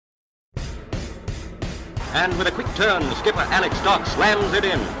And with a quick turn, skipper Alex Dock slams it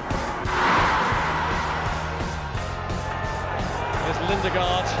in. There's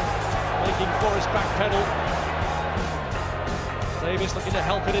Lindegaard making for his back pedal. Davis looking to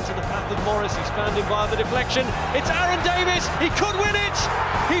help it into the path of Morris. He's found him via the deflection. It's Aaron Davis. He could win it.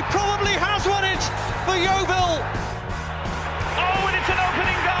 He probably has won it for Yeovil. Oh, and it's an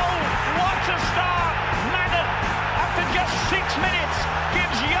opening goal. What a start. Madden, after just 6 minutes,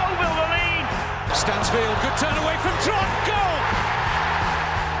 gives Yeovil the lead. Stansfield, good turn away from Trot. Goal.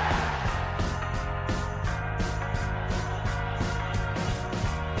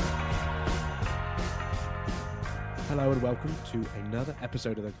 Hello and welcome to another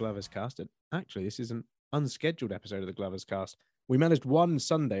episode of the Gloverscast. And actually, this is an unscheduled episode of the Gloverscast. We managed one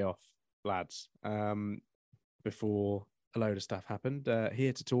Sunday off, lads, before a load of stuff happened.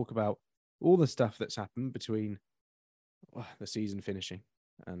 Here to talk about all the stuff that's happened between the season finishing.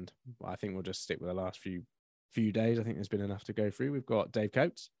 And I think we'll just stick with the last few days. I think there's been enough to go through. We've got Dave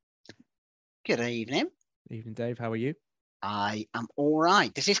Coates. Good evening. Evening, Dave. How are you? I am all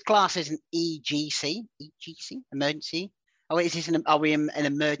right. Does this class as an EGC? EGC? Emergency? Oh, are we in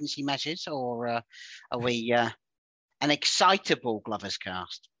emergency measures, or are we an excitable Glover's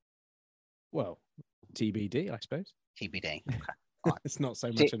cast? Well, TBD, I suppose. TBD. Okay. Right. It's not so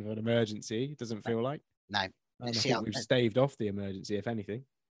much of an emergency. It doesn't feel like. No. I think we've staved off the emergency, if anything.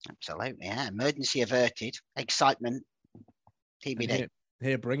 Absolutely, yeah. Emergency averted. Excitement. TBD.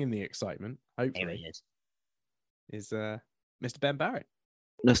 Here bringing the excitement, hopefully, Here he is Mr. Ben Barrett.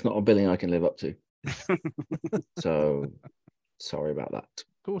 That's not a billing I can live up to. So, sorry about that.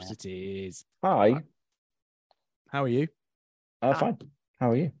 Of course it is. Hi. How are you? Fine.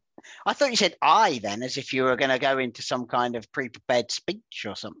 How are you? I thought you said I then, as if you were going to go into some kind of pre-prepared speech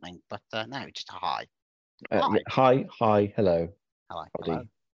or something, but no, just a hi. Hi. Hello. Hello. Howdy.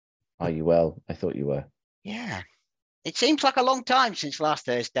 Are you well? I thought you were. Yeah. It seems like a long time since last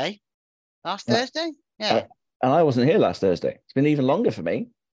Thursday. Thursday? Yeah. And I wasn't here last Thursday. It's been even longer for me.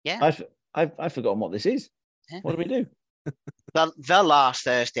 Yeah. I've forgotten what this is. Yeah. What do we do? The last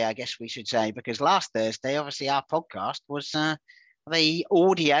Thursday, I guess we should say, because last Thursday, obviously, our podcast was the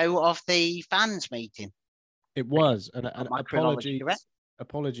audio of the fans meeting. It was, and correct?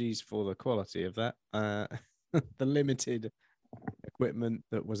 apologies for the quality of that. The limited equipment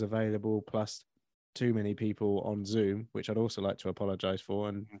that was available, plus too many people on Zoom, which I'd also like to apologise for,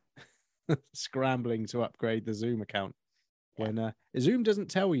 and scrambling to upgrade the Zoom account when Zoom doesn't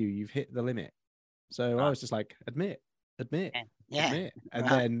tell you you've hit the limit. So I was just like, admit. Yeah. And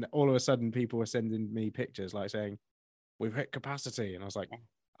then all of a sudden people were sending me pictures like saying, we've hit capacity. And I was like,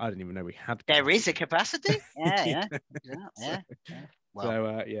 I didn't even know we had capacity. There is a capacity? Yeah. Well,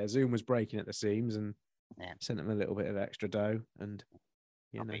 so Zoom was breaking at the seams and sent them a little bit of extra dough. And,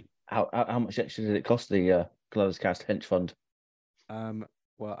 How much extra did it cost the Gloverscast Hench Fund?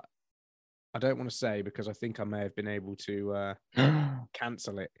 Well, I don't want to say because I think I may have been able to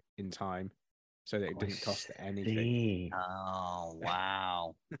cancel it in time so that it didn't cost anything. Oh,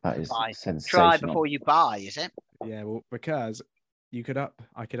 wow. That is sensational. Try before you buy, is it? Yeah, well, because I could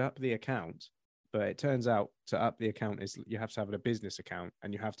up the account, but it turns out to up the account is you have to have a business account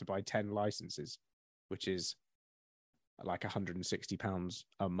and you have to buy 10 licenses, which is like £160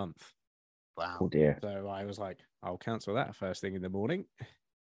 a month. Wow. Oh dear. So I was like, I'll cancel that first thing in the morning.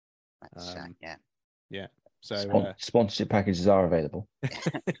 That's, yeah. So sponsorship packages are available.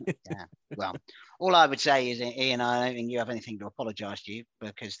 Yeah. Well, all I would say is, Ian, I don't think you have anything to apologise to you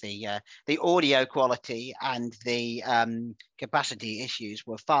because the audio quality and the capacity issues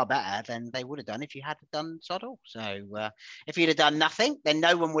were far better than they would have done if you had done sod all. So if you'd have done nothing, then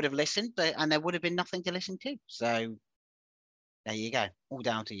no one would have listened, and there would have been nothing to listen to. So there you go, all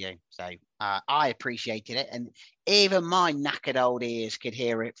down to you. So I appreciated it, and even my knackered old ears could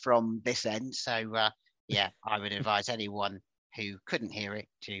hear it from this end. So I would advise anyone who couldn't hear it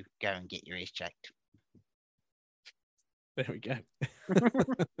to go and get your ears checked. There we go.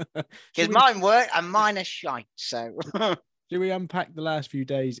 Because mine work and mine are shite. So should we unpack the last few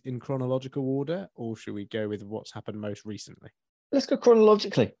days in chronological order, or should we go with what's happened most recently? Let's go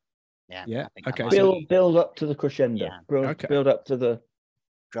chronologically. Yeah. Okay. Build up to the crescendo. Yeah. Build up to the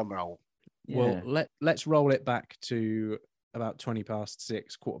drum roll. Well, let's roll it back to about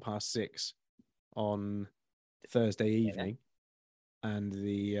 6:15 on Thursday evening, and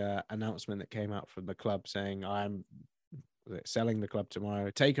the announcement that came out from the club saying I'm selling the club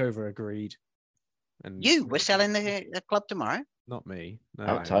tomorrow. Takeover agreed. And you were selling the club tomorrow? Not me. No,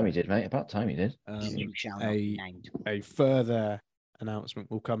 about time he did, mate. About time he did. You shall not be named. A further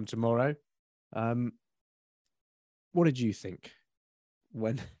announcement will come tomorrow. What did you think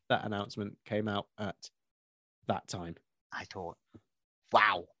when that announcement came out at that time. I thought,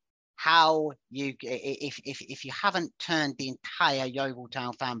 wow, how you if you haven't turned the entire Yeovil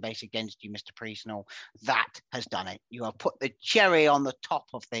Town fan base against you, Mr. Priestnall, that has done it. You have put the cherry on the top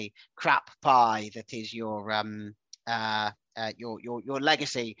of the crap pie that is your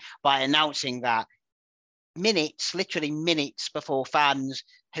legacy by announcing that literally minutes before fans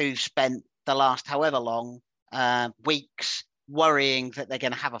who've spent the last however long weeks worrying that they're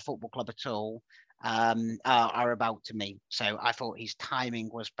going to have a football club at all are about to meet. So I thought his timing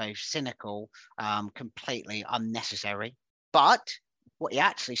was both cynical, completely unnecessary, but what he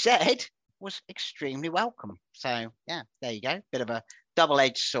actually said was extremely welcome. So yeah, there you go. Bit of a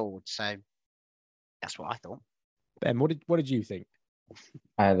double-edged sword. So that's what I thought. Ben, what did you think?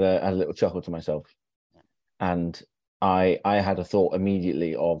 I had a little chuckle to myself, and I had a thought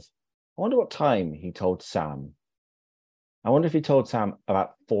immediately of, I wonder what time he told Sam. I wonder if he told Sam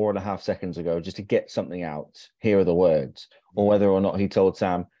about 4.5 seconds ago just to get something out. Here are the words, or whether or not he told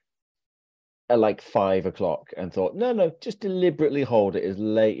Sam at like 5 o'clock and thought, no, just deliberately hold it as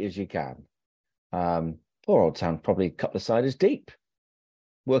late as you can. Poor old Sam, probably a couple of ciders deep.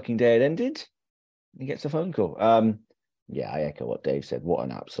 Working day had ended. He gets a phone call. Yeah, I echo what Dave said. What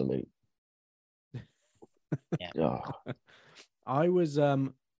an absolute. Yeah. Oh. I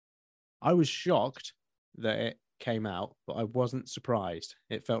was shocked that it came out, but I wasn't surprised.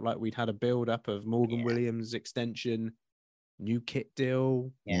 It felt like we'd had a build up of Morgan Williams extension, new kit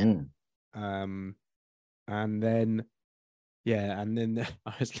deal. Yeah. And then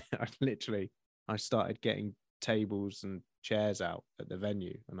I started getting tables and chairs out at the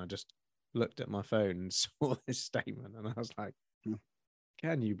venue, and I just looked at my phone and saw this statement, and I was like,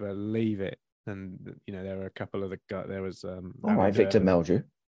 can you believe it? And there were a couple of the guys. There was all right, Victor Meldrew.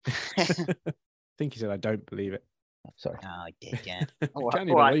 I think he said, I don't believe it. Sorry. Oh, I did, yeah. Can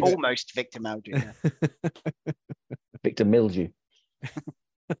you All right, believe it? almost Victor Meldrew. Yeah. Victor Mildew.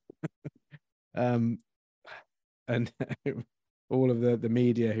 And all of the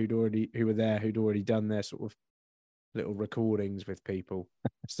media who were there who'd already done their sort of little recordings with people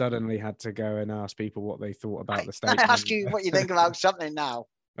suddenly had to go and ask people what they thought about the statement. I ask you what you think about something now.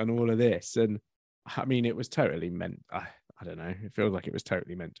 And all of this. And I mean, it was totally meant, I don't know, it feels like it was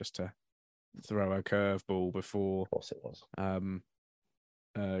totally meant just to throw a curveball before Of course it was.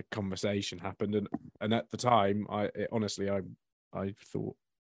 Conversation happened. And at the time, I honestly thought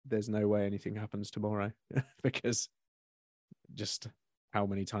there's no way anything happens tomorrow because just how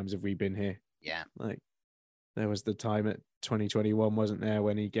many times have we been here? Yeah. Like there was the time at 2021, wasn't there,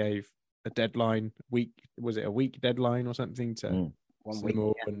 when he gave a deadline was it a week deadline or something to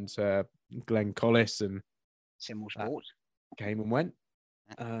Seymour and Glenn Collis, and Seymour Sports came and went.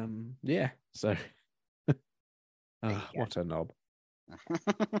 So what a knob.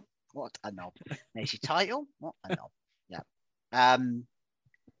 What a knob. There's your title. What a knob. Yeah.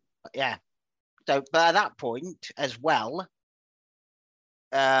 Yeah. So by that point as well,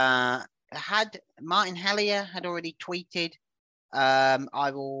 had Martin Hellier had already tweeted,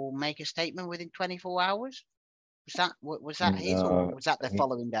 I will make a statement within 24 hours. Was that his, or was that the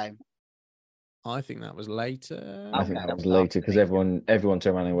following day? I think that was later. I think that was later because everyone turned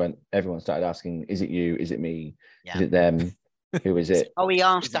around and went. Everyone started asking, "Is it you? Is it me? Yeah. Is it them? Who is it?" Oh, he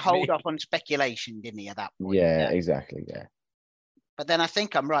asked to hold off on speculation, didn't he? At that point. Yeah, exactly. Yeah. But then I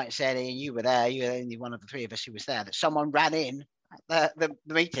think I'm right saying, and you were there. You were only one of the three of us who was there. That someone ran in at the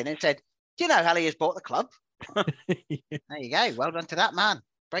meeting and said, "Do you know Hellier's bought the club?" Yeah. There you go. Well done to that man.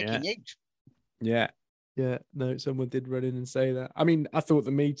 Breaking news. Yeah. No, someone did run in and say that. I mean, I thought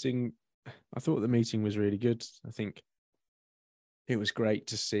the meeting was really good. I think it was great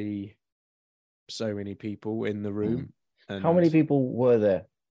to see so many people in the room. And how many people were there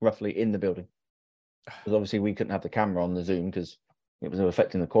roughly in the building? Because obviously we couldn't have the camera on the Zoom because it was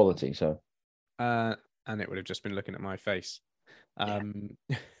affecting the quality. So, and it would have just been looking at my face. I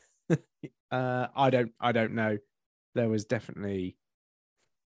don't know. There was definitely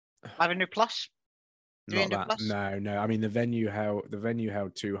 500 plus. Not that. Plus? No. I mean, the venue held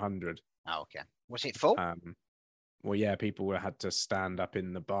 200. Oh, okay. Was it full? Well, yeah, people had to stand up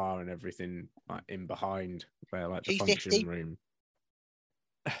in the bar and everything, like in behind where, like the function room.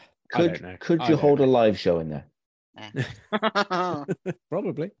 I don't know. Could you hold a live show in there?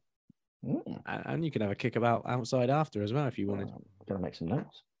 Probably. And you can have a kickabout outside after as well if you wanted. I'm gonna make some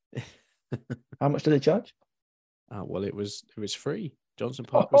notes. How much do they charge? Well, it was free. Johnson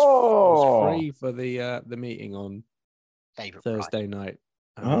Park was free for the meeting on Thursday night.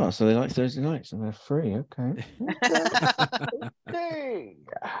 So they like Thursday nights and they're free. Okay. Okay.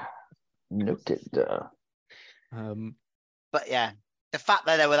 Noted. But yeah, the fact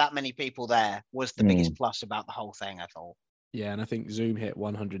that there were that many people there was the biggest plus about the whole thing, I thought. Yeah, and I think Zoom hit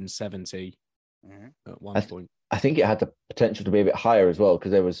 170 at one point. I think it had the potential to be a bit higher as well,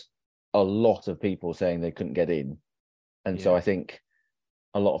 because there was a lot of people saying they couldn't get in. And so I think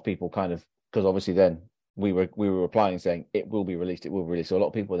a lot of people kind of, because obviously then we were replying saying it will be released, it will be released. So a lot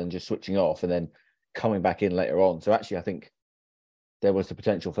of people were then just switching off and then coming back in later on. So actually, I think there was the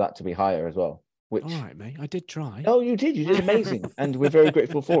potential for that to be higher as well. Which, all right, mate, I did try. Oh, you did amazing. And we're very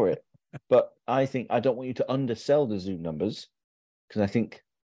grateful for it. But I think I don't want you to undersell the Zoom numbers, because I think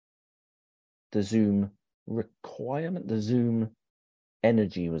the Zoom requirement, the Zoom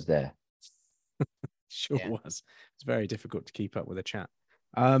energy was there. Sure was. It's very difficult to keep up with a chat.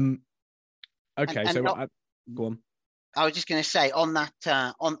 Okay, go on. I was just going to say on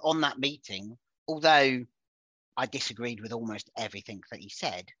that meeting, although I disagreed with almost everything that he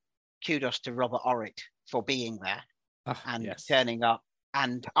said, kudos to Robert Orrit for being there and turning up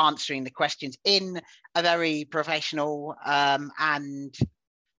and answering the questions in a very professional and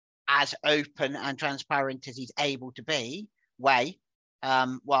as open and transparent as he's able to be way.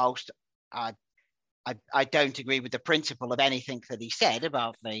 Whilst I don't agree with the principle of anything that he said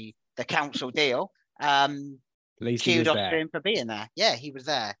about the council deal. Kudos to him for being there. Yeah, he was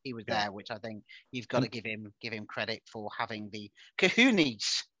there. He was there, which I think you've got to give him credit for having the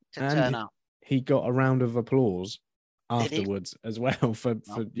kahunas to turn up. He got a round of applause afterwards as well for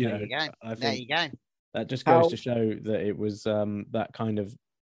you know. I think there you go. That just goes to show that it was that kind of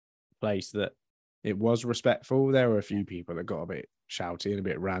place that it was respectful. There were a few people that got a bit shouty and a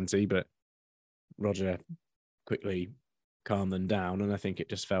bit ranty, but Roger quickly calmed them down, and I think it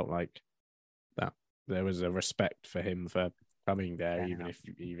just felt like that there was a respect for him for coming there,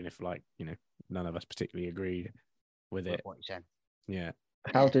 even if like, you know, none of us particularly agreed with it. What you said. Yeah.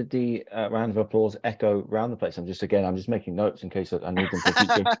 How did the round of applause echo around the place? I'm just making notes in case I need them for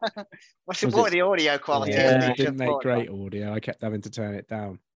future. What the audio quality? Yeah, it didn't make great audio. I kept having to turn it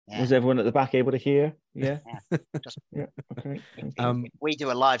down. Yeah. Was everyone at the back able to hear? Yeah. Okay. If we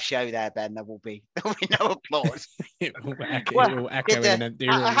do a live show there, Ben, there will be no applause. It will echo in an empty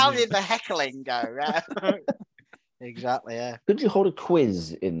room. How did the heckling go? Exactly. Yeah. Could you hold a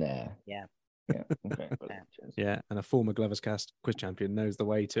quiz in there? Yeah. Yeah. Okay. Yeah, and a former Gloverscast quiz champion knows the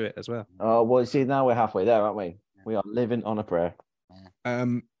way to it as well. Oh well, see, now we're halfway there, aren't we? We are living on a prayer.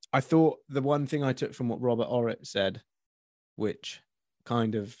 I thought the one thing I took from what Robert Orrit said, which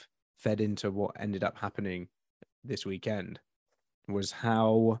kind of fed into what ended up happening this weekend, was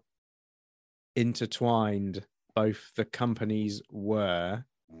how intertwined both the companies were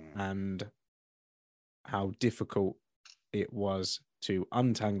and how difficult it was to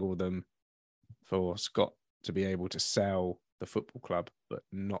untangle them for Scott to be able to sell the football club but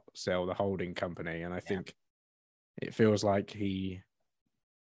not sell the holding company. And I think it feels like he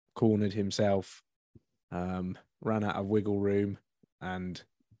cornered himself, ran out of wiggle room, and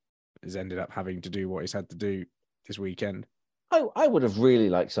has ended up having to do what he's had to do this weekend. I would have really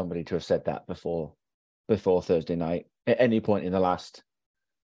liked somebody to have said that before Thursday night. At any point in the last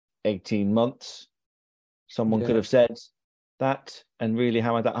 18 months, someone could have said that and really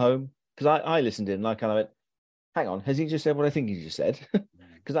hammered that home. Because I listened in, like, and I went, hang on, has he just said what I think he just said?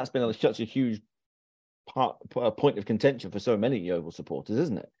 Because that's been such a huge point of contention for so many Yeovil supporters,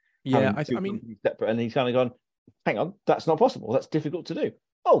 isn't it? Yeah, I mean, separate, and he's kind of gone, hang on, that's not possible. That's difficult to do.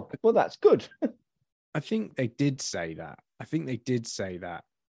 Oh, well, that's good. I think they did say that.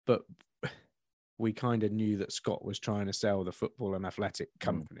 But we kind of knew that Scott was trying to sell the football and athletic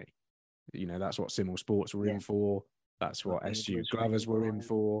company. You know, that's what Simmel Sports were in for. That's what SU Glovers were in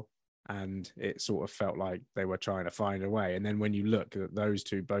for. And it sort of felt like they were trying to find a way. And then when you look at those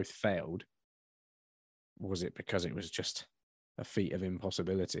two both failed, was it because it was just a feat of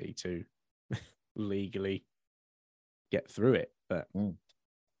impossibility to legally get through it? But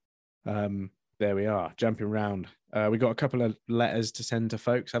there we are, jumping around. We got a couple of letters to send to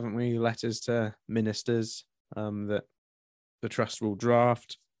folks, haven't we? Letters to ministers that the trust will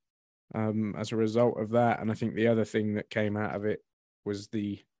draft as a result of that. And I think the other thing that came out of it was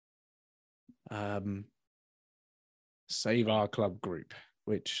the Save Our Club group,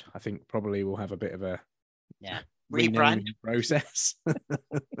 which I think probably will have a bit of a rebrand process. But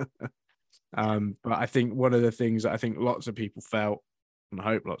I think one of the things that I think lots of people felt, and I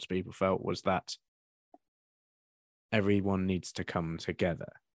hope lots of people felt, was that everyone needs to come together.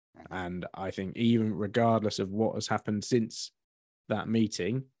 And I think even regardless of what has happened since that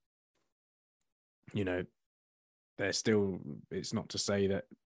meeting, you know, there's still, it's not to say that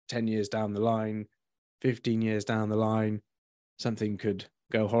 10 years down the line, 15 years down the line, something could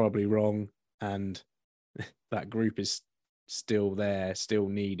go horribly wrong and that group is still there, still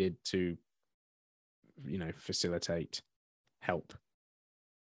needed to, facilitate, help.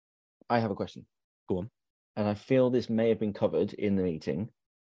 I have a question. Go on. And I feel this may have been covered in the meeting,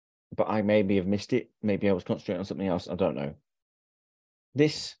 but I maybe have missed it. Maybe I was concentrating on something else. I don't know.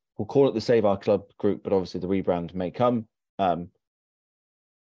 This, we'll call it the Save Our Club group, but obviously the rebrand may come.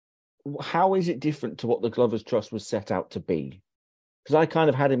 How is it different to what the Glovers Trust was set out to be? Because I kind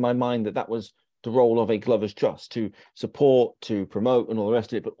of had in my mind that was the role of a Glovers Trust, to support, to promote and all the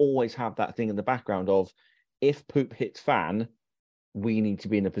rest of it, but always have that thing in the background of, if poop hits fan, we need to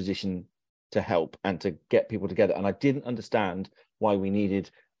be in a position to help and to get people together. And I didn't understand why we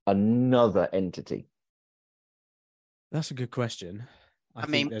needed another entity. That's a good question. I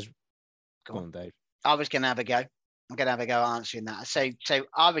think there's... Go on, Dave. I was going to have a go. I'm going to have a go answering that. So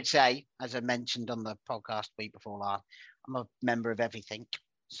I would say, as I mentioned on the podcast week before last, I'm a member of everything.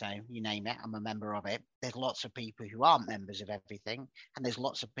 So you name it, I'm a member of it. There's lots of people who aren't members of everything, and there's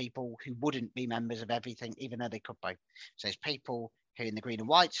lots of people who wouldn't be members of everything, even though they could be. So there's people who in the Green and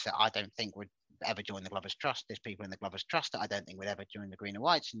Whites that I don't think would ever join the Glovers Trust. There's people in the Glovers Trust that I don't think would ever join the Green and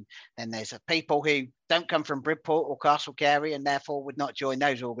Whites. And then there's people who don't come from Bridport or Castle Carey and therefore would not join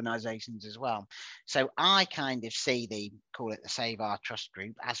those organisations as well. So I kind of see call it the Save Our Trust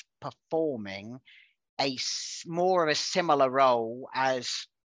group as performing more of a similar role as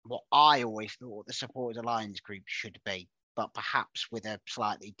what I always thought the Supporters Alliance group should be, but perhaps with a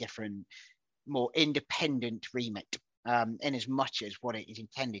slightly different, more independent remit. In as much as what it is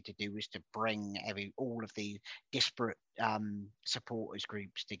intended to do is to bring all of the disparate supporters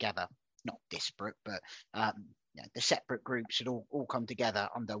groups together, not disparate, but the separate groups should all come together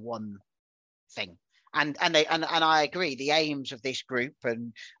under one thing. And I agree, the aims of this group,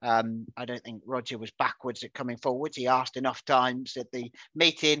 and I don't think Roger was backwards at coming forwards. He asked enough times at the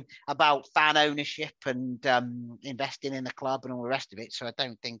meeting about fan ownership and investing in the club and all the rest of it. So I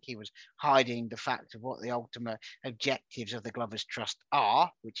don't think he was hiding the fact of what the ultimate objectives of the Glovers Trust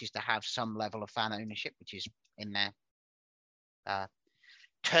are, which is to have some level of fan ownership, which is in their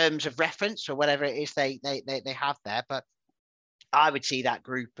terms of reference or whatever it is they have there. But I would see that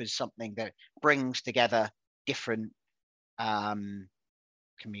group as something that brings together different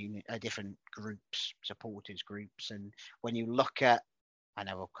different groups, supporters groups. And when you look at, I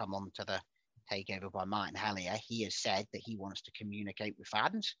know we'll come on to the takeover by Martin Hallier, he has said that he wants to communicate with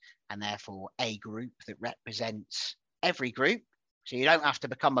fans, and therefore a group that represents every group. So you don't have to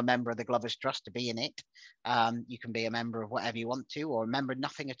become a member of the Glovers Trust to be in it. You can be a member of whatever you want to, or a member of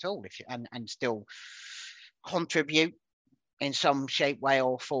nothing at all, and still contribute in some shape, way,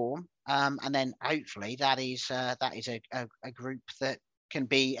 or form, and then hopefully that is a group that can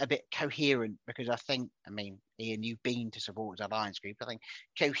be a bit coherent. Because Ian, you've been to Supporters Alliance group. I think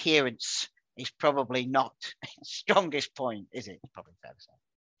coherence is probably not its strongest point, is it? It's probably fair to say.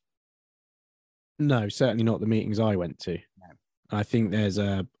 No, certainly not the meetings I went to. No. I think there's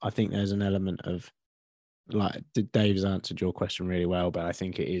an element of, like, Dave's answered your question really well, but I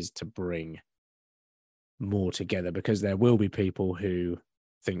think it is to bring more together, because there will be people who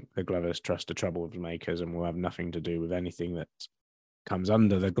think the Glovers Trust are troublemakers and will have nothing to do with anything that comes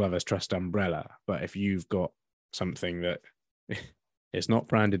under the Glovers Trust umbrella. But if you've got something that it's not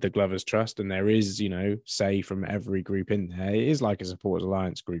branded the Glovers Trust, and there is, say from every group in there, it is like a Supporters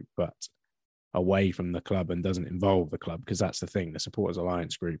Alliance group, but away from the club and doesn't involve the club, because that's the thing. The Supporters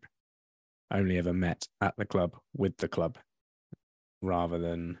Alliance group only ever met at the club with the club, rather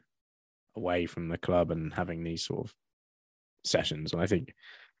than away from the club and having these sort of sessions. And I think,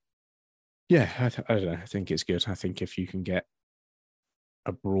 I don't know, I think it's good. I think if you can get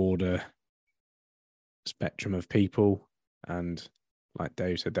a broader spectrum of people, and like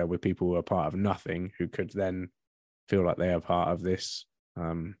Dave said, there were people who are part of nothing who could then feel like they are part of this.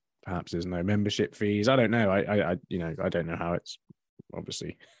 Perhaps there's no membership fees. I don't know. I don't know how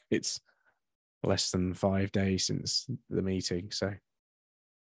it's less than 5 days since the meeting. So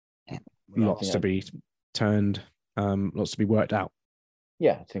lots to be turned, lots to be worked out.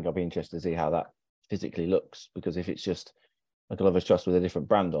 Yeah, I think I'll be interested to see how that physically looks, because if it's just a Glovers Trust with a different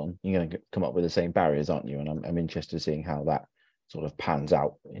brand on, you're going to come up with the same barriers, aren't you? And I'm interested in seeing how that sort of pans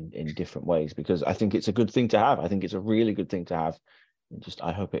out in different ways, because I think it's a good thing to have. I think it's a really good thing to have.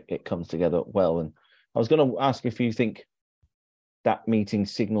 I hope it comes together well. And I was going to ask if you think that meeting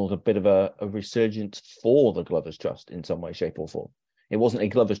signaled a bit of a resurgence for the Glovers Trust in some way, shape or form. It wasn't a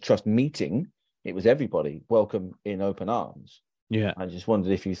Glovers Trust meeting. It was everybody welcome in open arms. Yeah. I just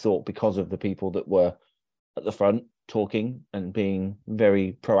wondered if you thought, because of the people that were at the front talking and being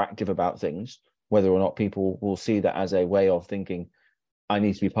very proactive about things, whether or not people will see that as a way of thinking, I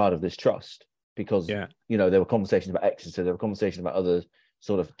need to be part of this trust. because Yeah. there were conversations about Exeter, there were conversations about other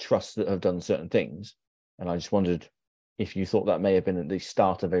sort of trusts that have done certain things, and I just wondered if you thought that may have been at the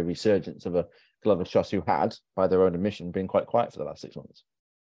start of a resurgence of a Glover's Trust who had, by their own admission, been quite quiet for the last 6 months.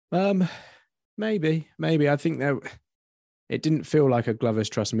 Maybe. I think it didn't feel like a Glover's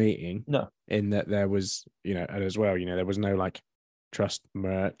Trust meeting. No. In that there was, and as well, there was no like trust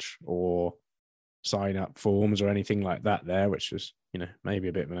merch or sign up forms or anything like that there, which was, maybe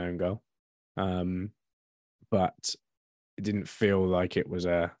a bit of an own goal. But it didn't feel like it was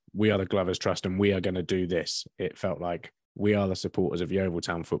we are the Glover's Trust and we are going to do this. It felt like we are the supporters of Yeovil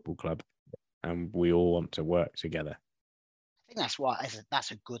Town Football Club and we all want to work together. I think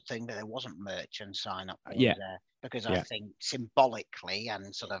that's a good thing that there wasn't merch and sign up forms there, because I think symbolically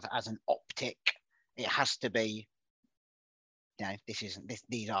and sort of as an optic, it has to be.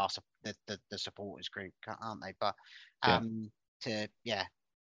 These are the supporters group, aren't they? But I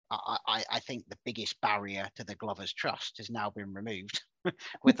think the biggest barrier to the Glover's Trust has now been removed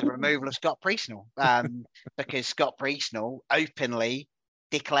with the removal of Scott Priestnall, because Scott Priestnall openly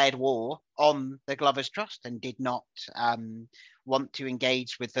declared war on the Glover's Trust and did not want to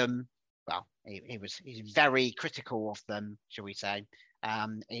engage with them. Well, he's very critical of them, shall we say,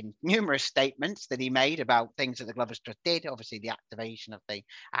 in numerous statements that he made about things that the Glover's Trust did. Obviously, the activation of the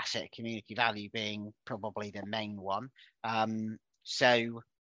asset community value being probably the main one.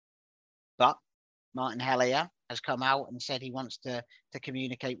 But Martin Hellier has come out and said he wants to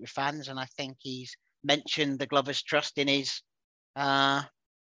communicate with fans, and I think he's mentioned the Glover's Trust in his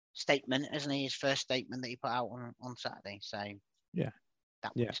statement, isn't he? His first statement that he put out on Saturday. So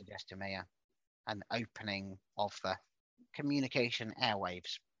that would suggest to me an opening of the communication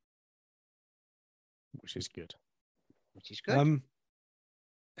airwaves, which is good.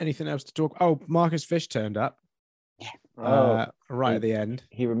 Anything else to talk? Oh, Marcus Fish turned up. Yeah. Right at the end.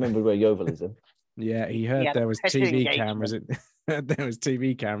 He remembered where Yeovil is in. Yeah, he heard there was TV cameras. There was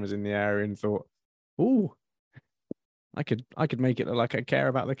TV cameras in the area and thought, "Ooh, I could make it look like I care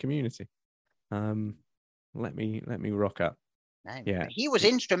about the community." Let me rock up. No, yeah, he was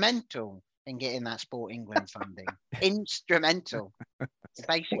instrumental in getting that Sport England funding. Instrumental.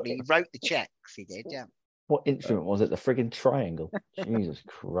 Basically, he wrote the checks. He did. Yeah. What instrument was it? The frigging triangle. Jesus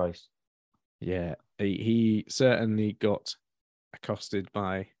Christ. Yeah, he certainly got accosted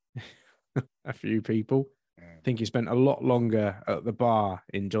by a few people. I think he spent a lot longer at the bar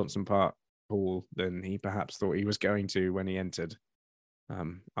in Johnson Park Hall than he perhaps thought he was going to when he entered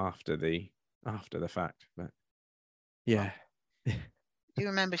after the fact. But yeah. Do you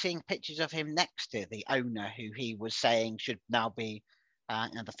remember seeing pictures of him next to the owner who he was saying should now be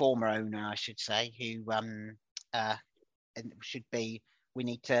the former owner, I should say, who should be, we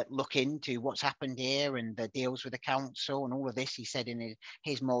need to look into what's happened here and the deals with the council and all of this, he said in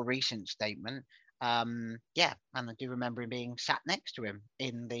his more recent statement. And I do remember him being sat next to him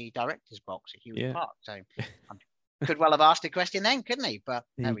in the director's box at Hewlett Park. So could well have asked a question then, couldn't he? But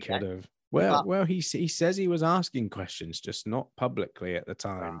he could have. Well, he says he was asking questions, just not publicly at the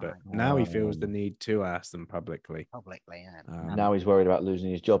time. But now he feels the need to ask them publicly. Now he's worried about losing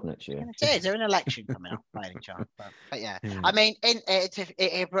his job next year. Is there an election coming up by any chance? But yeah, I mean,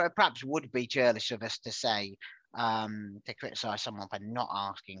 it perhaps would be churlish of us to say to criticise someone for not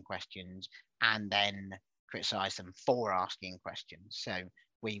asking questions and then criticise them for asking questions. So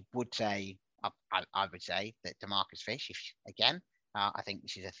we would say, I would say that to Marcus Fish, I think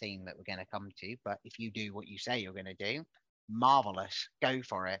this is a theme that we're going to come to, but if you do what you say you're going to do, marvellous, go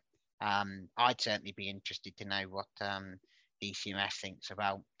for it. I'd certainly be interested to know what DCMS thinks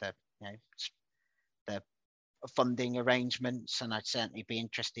about the funding arrangements, and I'd certainly be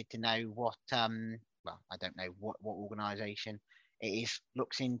interested to know what, I don't know what organisation it is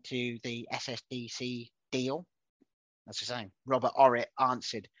looks into the SSDC deal. As I say, Robert Orrit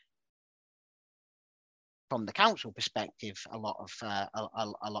answered from the council perspective a lot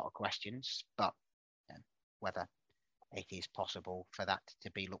of questions, but whether it is possible for that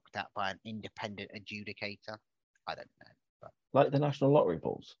to be looked at by an independent adjudicator, I don't know. But like the National Lottery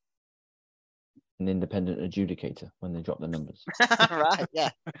balls, an independent adjudicator when they drop the numbers. Right, yeah.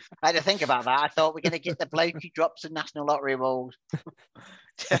 I had to think about that. I thought we're going to get the bloke who drops the National Lottery balls.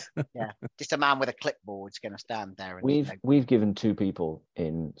 Yeah, just a man with a clipboard's going to stand there. And we've given two people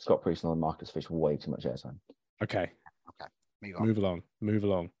in Scott Priestnall and Marcus Fish way too much airtime. Okay. Move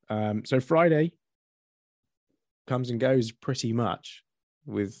along. So Friday comes and goes pretty much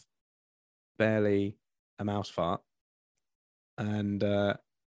with barely a mouse fart, and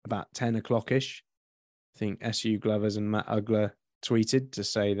about 10 o'clock-ish, I think SU Glovers and Matt Ugler tweeted to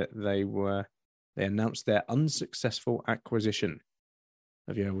say that they announced their unsuccessful acquisition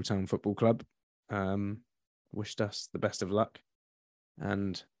of Yeovil Town Football Club wished us the best of luck,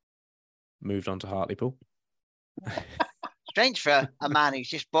 and moved on to Hartlepool. Strange for a man who's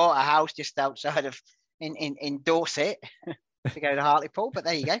just bought a house just outside of in Dorset to go to Hartlepool, but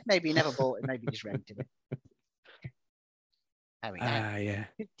there you go. Maybe he never bought it. Maybe he just rented it. There we go. Yeah.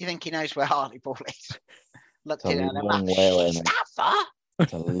 Do you think he knows where Hartlepool is? Looked It's in a on the long map. way away, Is mate. that far?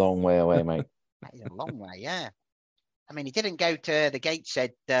 It's a long way away, mate. That is a long way, yeah. I mean, he didn't go to the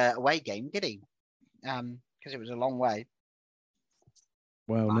Gateshead away game, did he? Because it was a long way.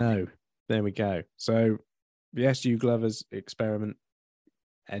 Well, no. There we go. So the SU Glovers experiment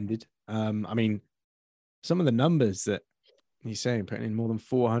ended. I mean, some of the numbers that he's saying, putting in more than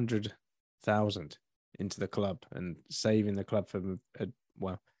 400,000 into the club and saving the club from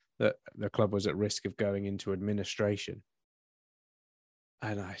the club was at risk of going into administration.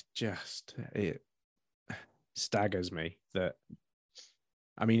 And it staggers me that,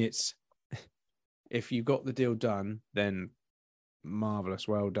 I mean, it's, if you got the deal done, then marvelous,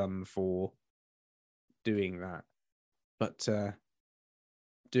 well done for doing that. But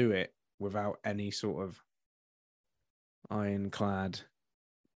do it without any sort of ironclad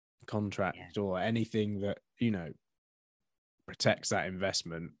contract or anything that, protects that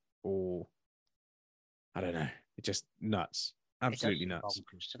investment, or I don't know. It's just nuts. Absolutely nuts.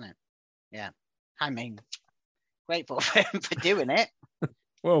 Bonkers, isn't it? Yeah. I mean, grateful for him for doing it.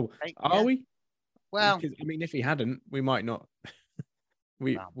 Well, Right, are we? Well, because, I mean, if he hadn't, we might not.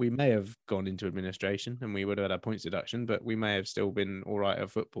 We may have gone into administration and we would have had a points deduction, but we may have still been all right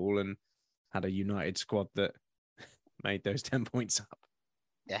at football and had a united squad that made those 10 points up.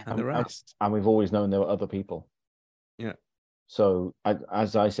 Yeah. And the rest. And we've always known there were other people. Yeah. So,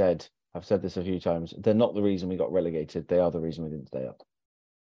 as I said, I've said this a few times, they're not the reason we got relegated. They are the reason we didn't stay up.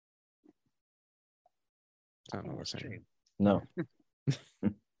 I don't know what I'm saying. No.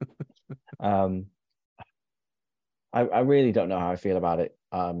 I really don't know how I feel about it.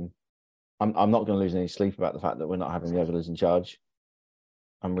 I'm not going to lose any sleep about the fact that we're not having the Oilers in charge.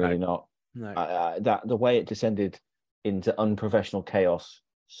 I'm really not. No. That the way it descended into unprofessional chaos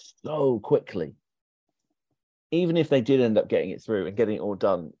so quickly. Even if they did end up getting it through and getting it all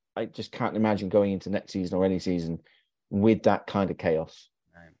done, I just can't imagine going into next season or any season with that kind of chaos.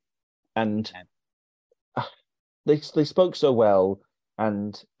 No. And they spoke so well,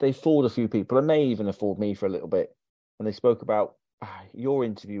 and they fooled a few people, and they even fooled me for a little bit. And they spoke about your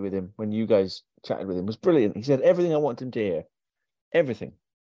interview with him when you guys chatted with him was brilliant. He said everything I wanted him to hear, everything.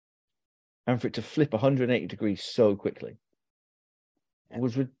 And for it to flip 180 degrees so quickly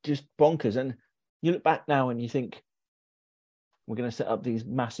was just bonkers. And you look back now and you think, we're going to set up these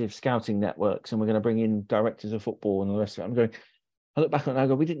massive scouting networks and we're going to bring in directors of football and all the rest of it. I look back on it and I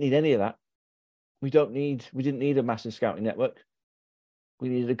go, we didn't need any of that. We didn't need a massive scouting network. We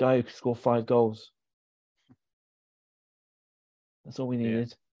needed a guy who could score 5 goals. That's all we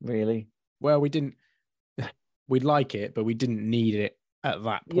needed, really. Well, we didn't. We'd like it, but we didn't need it at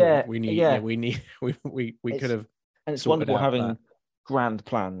that point. Yeah, we could have. And it's wonderful having grand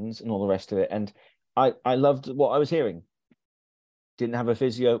plans and all the rest of it. And I loved what I was hearing. Didn't have a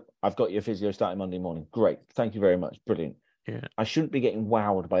physio. I've got your physio starting Monday morning. Great. Thank you very much. Brilliant. Yeah. I shouldn't be getting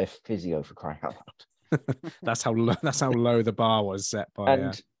wowed by a physio, for crying out loud. That's how low the bar was set by.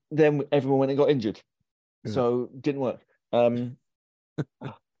 And then everyone went and got injured. Yeah. So didn't work.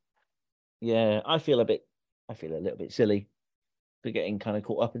 Yeah, I feel a little bit silly for getting kind of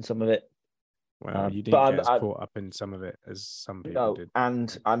caught up in some of it. Well, you didn't get as caught up in some of it as some people did.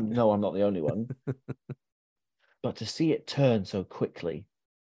 And I'm not the only one. But to see it turn so quickly,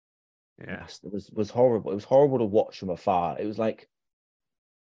 yes, it was horrible. It was horrible to watch from afar. It was like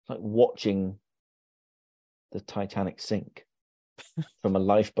watching the Titanic sink from a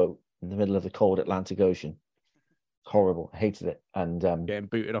lifeboat in the middle of the cold Atlantic Ocean. Horrible. I hated it. And getting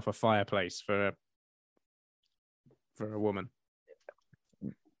booted off a fireplace for a woman.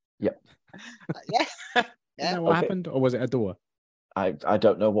 Yep. Yeah. You know what happened, or was it a door? I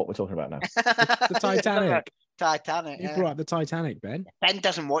don't know what we're talking about now. The Titanic. Titanic. You brought up the Titanic, Ben. Ben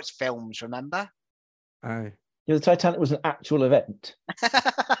doesn't watch films, remember? Oh. The Titanic was an actual event.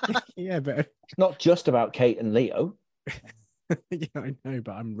 Yeah, but it's not just about Kate and Leo. Yeah, I know,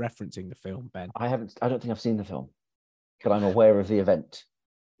 but I'm referencing the film, Ben. I don't think I've seen the film, but I'm aware of the event.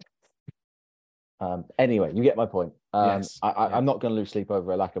 Anyway, you get my point. Yes. I'm not going to lose sleep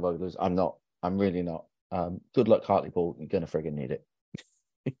over a lack of Oilers. I'm not. I'm really not. Good luck, Hartlepool. You're going to friggin' need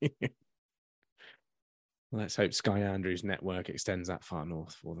it. Let's hope Sky Andrews' network extends that far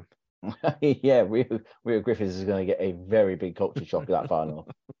north for them. Yeah, Rio Griffiths is going to get a very big culture shock that far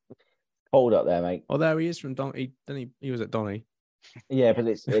north. Hold up there, mate. Although he is from Don, he was at Donny. Yeah, but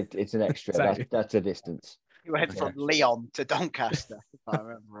it's an extra. Exactly. That's a distance. You went Yeah. from Lyon to Doncaster, if I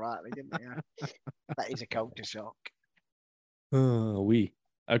remember rightly, didn't you? Yeah. That is a culture shock. Oh,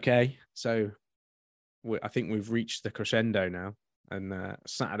 okay. So I think we've reached the crescendo now, and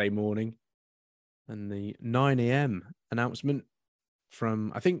Saturday morning, and the 9 a.m. announcement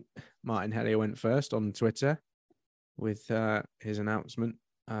from, I think Martin Hellier went first on Twitter with his announcement,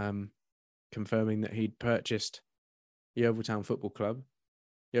 confirming that he'd purchased Yeovil Town Football Club,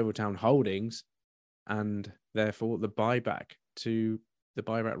 Yeovil Town Holdings, and therefore the buyback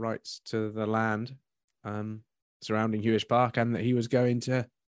rights to the land surrounding Hewish Park, and that he was going to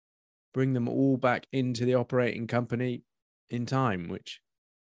bring them all back into the operating company in time, which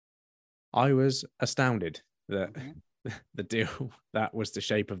I was astounded that the deal, that was the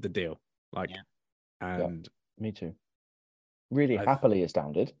shape of the deal. And me too. Really happily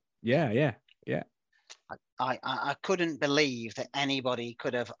astounded. Yeah. I couldn't believe that anybody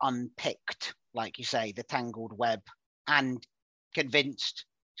could have unpicked, like you say, the tangled web and convinced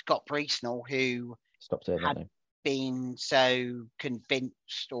Scott Priestnall, who had been so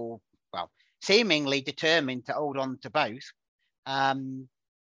convinced or, well, seemingly determined to hold on to both. I'd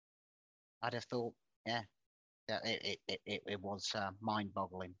have thought, it was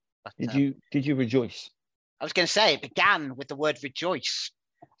mind-boggling. But, did you rejoice? I was going to say it began with the word rejoice.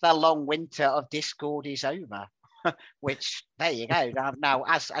 The long winter of discord is over. Which, there you go. Now,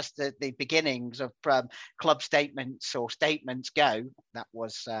 as the beginnings of club statements or statements go, that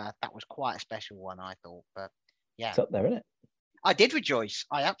was quite a special one, I thought. But yeah, it's up there, isn't it? I did rejoice.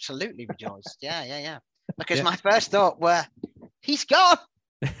 I absolutely rejoiced. Yeah. Because my first thought were, he's gone.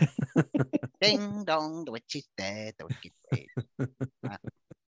 Ding dong, the witch is dead. The wicked dead.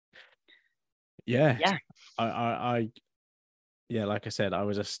 Yeah. I like I said, I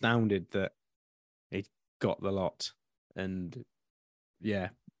was astounded that he got the lot, and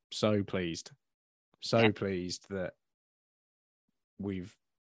so pleased that we've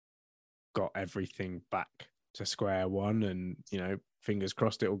got everything back to square one, and fingers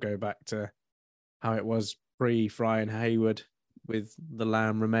crossed it will go back to how it was pre-Fry and Hayward, with the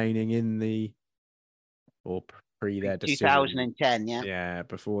land remaining in pre their decision, 2010,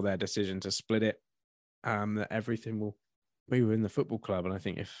 before their decision to split it, that everything will be within the football club. And I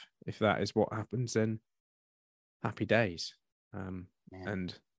think if that is what happens, then happy days.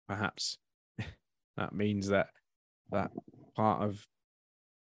 And perhaps that means that part of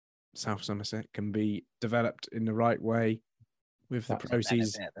South Somerset can be developed in the right way, with the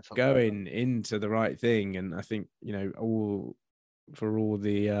proceeds going into the right thing. And I think, all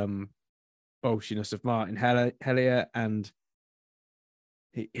the bolshiness of Martin Hellier and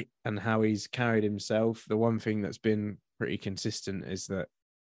how he's carried himself, the one thing that's been pretty consistent is that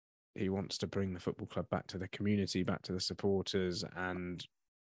he wants to bring the football club back to the community, back to the supporters, and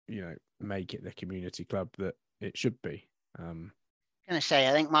make it the community club that it should be. Going to say,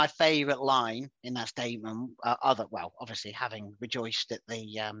 I think my favourite line in that statement, obviously having rejoiced at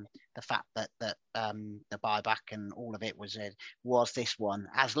the fact that the buyback and all of it was this one: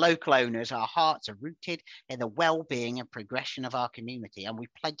 as local owners, our hearts are rooted in the well-being and progression of our community, and we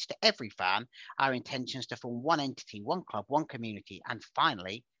pledge to every fan our intentions to form one entity, one club, one community, and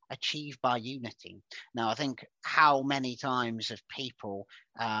finally achieved by unity. Now, I think how many times have people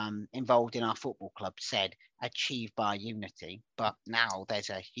involved in our football club said achieved by unity, but now there's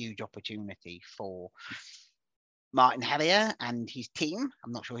a huge opportunity for Martin Hellier and his team.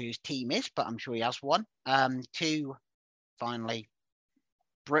 I'm not sure who his team is, but I'm sure he has one, to finally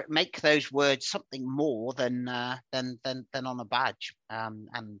make those words something more than on a badge.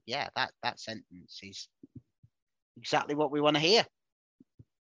 That sentence is exactly what we want to hear.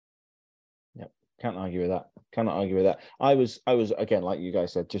 Can't argue with that. I was again, like you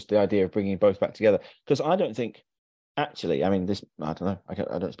guys said, just the idea of bringing both back together, because I don't think, actually, I mean, I don't know,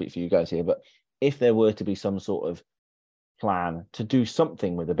 I don't speak for you guys here, but if there were to be some sort of plan to do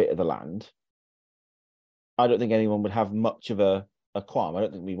something with a bit of the land, I don't think anyone would have much of a qualm. I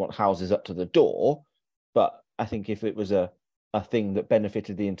don't think we want houses up to the door, but I think if it was a thing that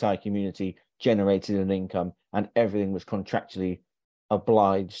benefited the entire community, generated an income, and everything was contractually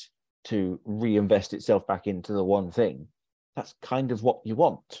obliged to reinvest itself back into the one thing, that's kind of what you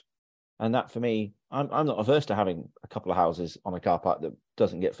want. And that, for me, I'm not averse to having a couple of houses on a car park that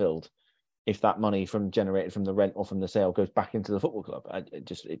doesn't get filled, if that money generated from the rent or from the sale goes back into the football club. It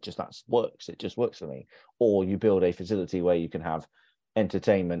just works. It just works for me. Or you build a facility where you can have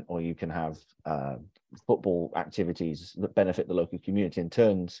entertainment, or you can have football activities that benefit the local community, and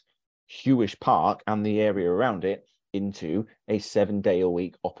turns Hewish Park and the area around it into a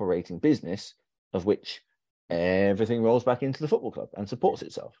 7-day-a-week operating business, of which everything rolls back into the football club and supports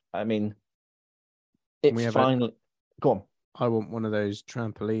itself. I mean, We have finally. Go on. I want one of those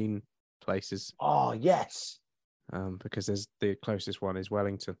trampoline places. Oh, yes. Because there's the closest one is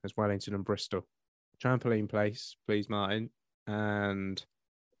Wellington. There's Wellington and Bristol. Trampoline place, please, Martin. And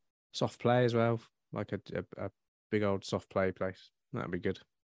soft play as well, like a big old soft play place. That'd be good.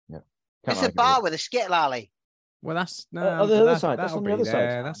 Yeah. It's a bar with a skittle alley. Well, that's on the other side. That's on the other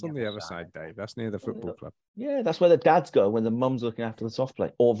side. That's on the other side, Dave. That's near the football club. Yeah, that's where the dads go when the mum's looking after the soft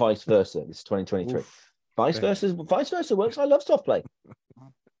play, or vice versa. It's 2023. Oof. Vice versa works. I love soft play.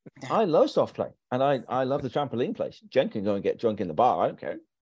 I love soft play, and I love the trampoline place. Jen can go and get drunk in the bar. I don't care.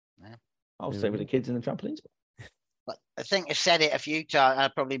 Yeah. I'll stay with the kids in the trampoline spot. But I think I've said it a few times. I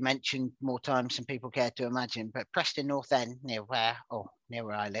probably mentioned more times than people care to imagine. But Preston North End, near where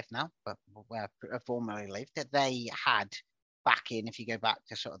I live now, but where I formerly lived, that they had back in, if you go back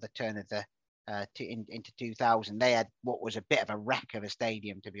to sort of the turn of the into 2000, they had what was a bit of a wreck of a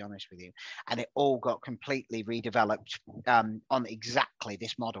stadium, to be honest with you, and it all got completely redeveloped on exactly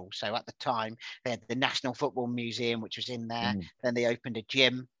this model. So at the time, they had the National Football Museum, which was in there. Then they opened a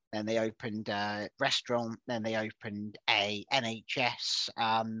gym. Then they opened a restaurant. Then they opened a NHS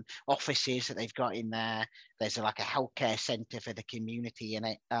offices that they've got in there. There's like a healthcare centre for the community in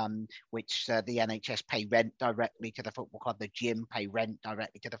it, which the NHS pay rent directly to the football club. The gym pay rent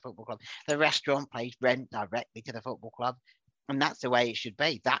directly to the football club. The restaurant pays rent directly to the football club. And that's the way it should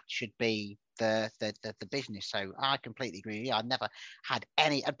be. That should be the business. So I completely agree with you. I never had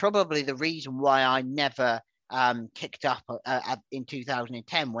any, and probably the reason why I never kicked up in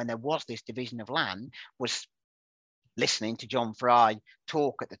 2010 when there was this division of land was listening to John Fry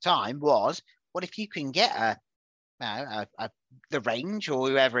talk at the time was, what if you can get the Range or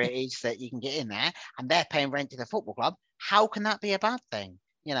whoever it is that you can get in there and they're paying rent to the football club, how can that be a bad thing?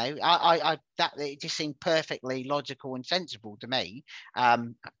 You know, that it just seemed perfectly logical and sensible to me.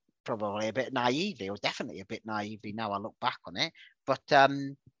 Probably a bit naively, or definitely a bit naively now I look back on it, but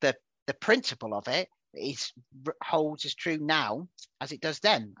the principle of it holds as true now as it does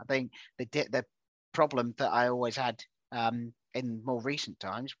then. I think the problem that I always had in more recent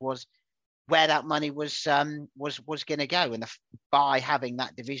times was where that money was going to go, and by having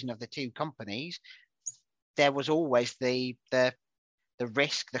that division of the two companies, there was always the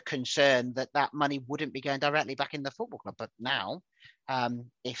risk, the concern that money wouldn't be going directly back in the football club. But now,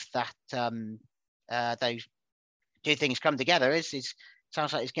 if that those two things come together, is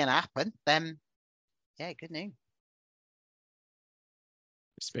sounds like it's going to happen, then. Yeah, good news.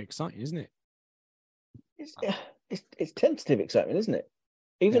 It's a bit exciting, isn't it? It's tentative excitement, isn't it?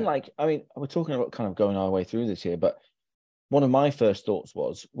 Even like, I mean, we're talking about kind of going our way through this here, but one of my first thoughts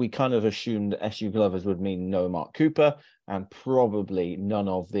was we kind of assumed that SU Glovers would mean no Mark Cooper and probably none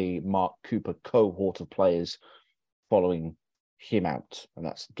of the Mark Cooper cohort of players following him out. And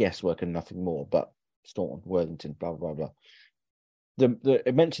that's guesswork and nothing more, but Staunton, Worthington, blah, blah, blah.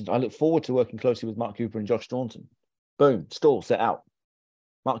 It mentions, I look forward to working closely with Mark Cooper and Josh Staunton. Boom, stall set out.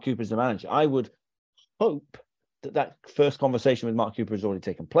 Mark Cooper is the manager. I would hope that first conversation with Mark Cooper has already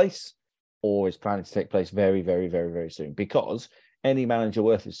taken place or is planning to take place very, very, very, very soon, because any manager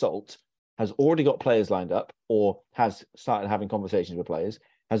worth his salt has already got players lined up or has started having conversations with players,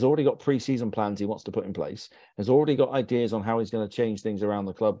 has already got pre-season plans he wants to put in place, has already got ideas on how he's going to change things around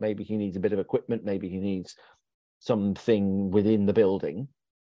the club. Maybe he needs a bit of equipment. Maybe he needs something within the building.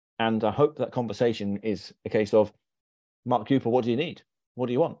 And I hope that conversation is a case of, Mark Cooper, what do you need? What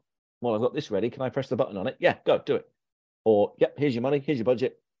do you want? Well, I've got this ready. Can I press the button on it? Yeah, go, do it. Or, yep, here's your money. Here's your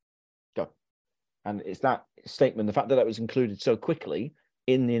budget. Go. And it's that statement, the fact that was included so quickly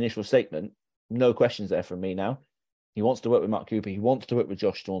in the initial statement, no questions there from me now. He wants to work with Mark Cooper. He wants to work with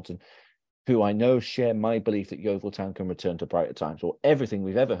Josh Staunton, who I know share my belief that Yeovil Town can return to brighter times. Or everything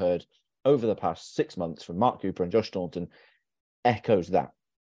we've ever heard over the past 6 months from Mark Cooper and Josh Staunton echoes that.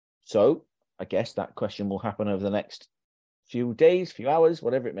 So I guess that question will happen over the next few days, few hours,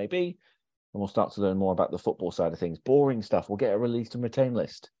 whatever it may be. And we'll start to learn more about the football side of things. Boring stuff. We'll get a release and retain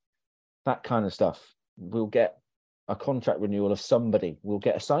list. That kind of stuff. We'll get a contract renewal of somebody. We'll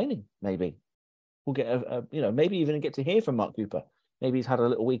get a signing, maybe. We'll get maybe even get to hear from Mark Cooper. Maybe he's had a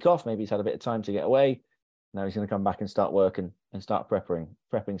little week off. Maybe he's had a bit of time to get away. Now he's going to come back and start working and start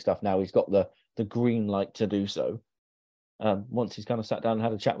prepping stuff. Now he's got the green light to do so. Once he's kind of sat down and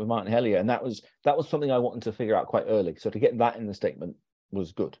had a chat with Martin Hellier, and that was something I wanted to figure out quite early. So to get that in the statement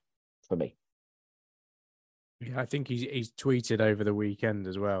was good for me. Yeah, I think he's tweeted over the weekend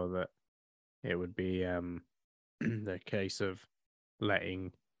as well that it would be the case of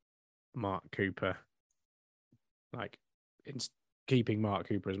letting Mark Cooper, like keeping Mark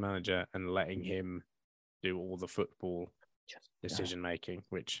Cooper as manager and letting him do all the football decision making,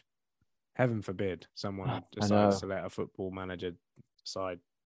 which heaven forbid someone decides to let a football manager decide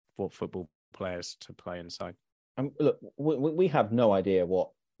what football players to play inside. Look, we have no idea what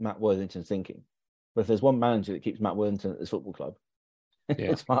Matt Worthington's thinking, but if there's one manager that keeps Matt Worthington at this football club,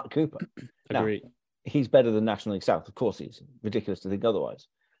 it's Mark Cooper. Agree. Now, he's better than National League South, of course. He's ridiculous to think otherwise.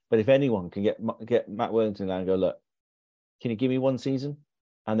 But if anyone can get Matt Worthington down and go, look, can you give me one season?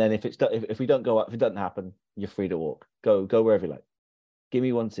 And then if we don't go up, if it doesn't happen, you're free to walk. Go wherever you like. Give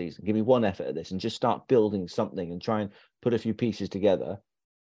me one season. Give me one effort at this, and just start building something and try and put a few pieces together.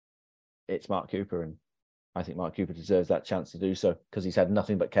 It's Mark Cooper, and I think Mark Cooper deserves that chance to do so because he's had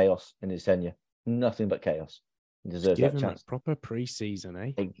nothing but chaos in his tenure. Nothing but chaos. He deserves that chance. Give him a proper pre-season,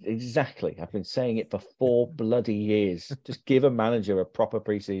 eh? Exactly. I've been saying it for 4 bloody years. Just give a manager a proper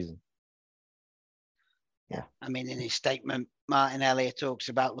pre-season. Yeah. I mean, in his statement, Martin Elliott talks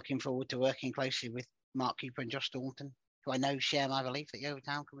about looking forward to working closely with Mark Cooper and Josh Staunton, who I know share my belief that Yeovil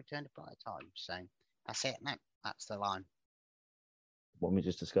Town can return to brighter times. So that's it. No, that's the line. What we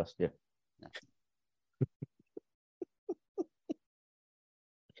just discussed, yeah.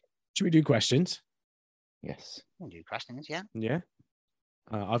 Should we do questions? Yes. We'll do questions, yeah. Yeah.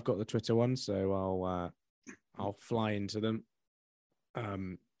 I've got the Twitter one, so I'll fly into them.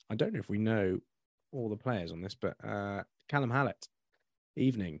 I don't know if we know all the players on this, but Callum Hallett,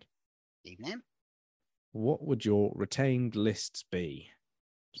 evening. Evening. What would your retained lists be?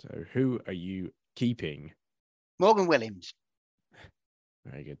 So who are you keeping? Morgan Williams.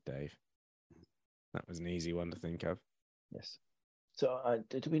 Very good, Dave. That was an easy one to think of. Yes. So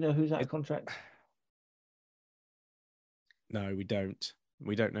do we know who's out of contract? No, we don't.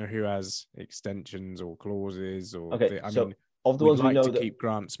 We don't know who has extensions or clauses. Or okay, I mean, of the we'd ones like we know to that... keep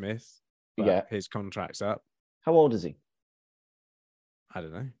Grant Smith, but his contract's up. How old is he? I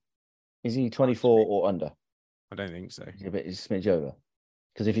don't know. Is he 24 or under? I don't think so. He's a smidge over.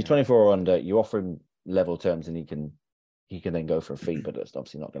 Because if he's 24 or under, you offer him level terms and he can then go for a fee, but that's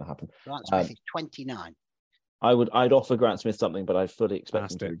obviously not going to happen. Grant Smith is 29. I'd offer Grant Smith something, but I fully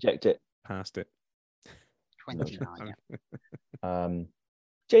expect him to reject it. Past it. 29.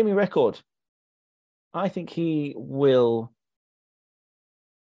 Jamie Record. I think he will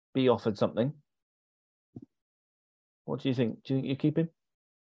be offered something. What do you think? Do you think you keep him?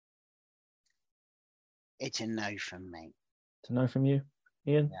 It's a no from me. It's a no from you,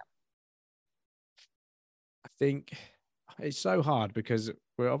 Ian? Yeah. I think it's so hard because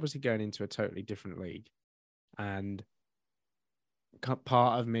we're obviously going into a totally different league. And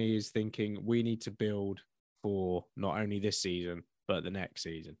part of me is thinking we need to build for not only this season, but the next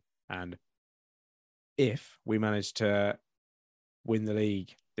season. And if we manage to win the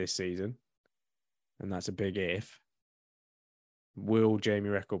league this season, and that's a big if, will Jamie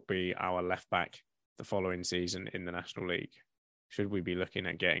Record be our left back the following season in the National League? Should we be looking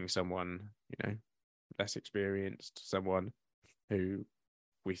at getting someone, less experienced, someone who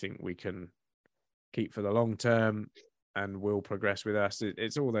we think we can keep for the long term and will progress with us?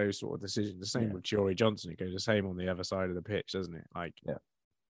 It's all those sort of decisions. The same with Jory Johnson. It goes the same on the other side of the pitch, doesn't it?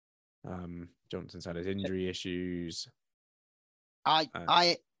 Johnson's had his injury issues. I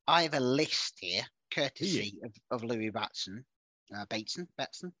have a list here, courtesy of Louis Bateson. I'm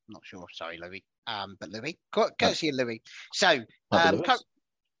not sure. Sorry, Louis. But Louis, courtesy of Louis. So,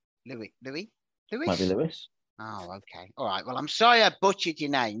 Louis. Might be Lewis. Oh, okay. All right. Well, I'm sorry I butchered your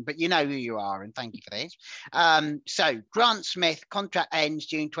name, but you know who you are, and thank you for this. So Grant Smith, contract ends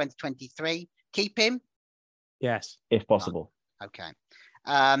June 2023. Keep him? Yes. If possible. Okay.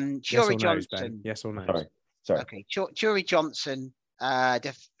 Jory Johnson. Ben. Yes or no? Sorry. Okay. Jory Johnson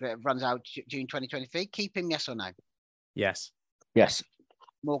runs out June 2023. Keep him, yes or no? Yes. Yes.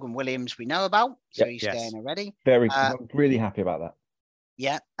 Morgan Williams, we know about, so he's staying already. I'm really happy about that.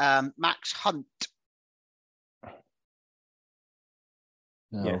 Yeah. Max Hunt.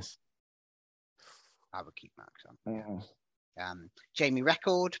 No. Yes. I would keep Max on. Jamie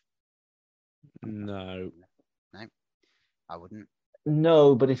Record. No. No, I wouldn't.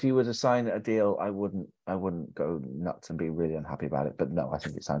 No, but if you were to sign a deal, I wouldn't go nuts and be really unhappy about it. But no, I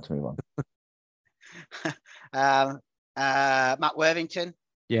think it's time to move on. Matt Worthington.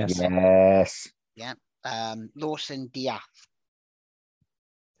 Yes. Yeah. Lawson Diaf.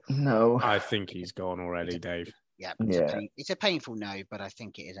 No. I think he's gone already, Dave. Yeah. It's a painful no, but I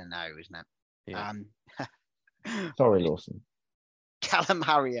think it is a no, isn't it? Yeah. Sorry, Lawson. Callum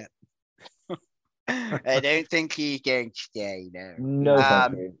Harriott. I don't think he's going to stay. No,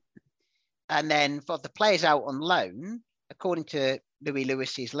 thank you. And then for the players out on loan, according to Louis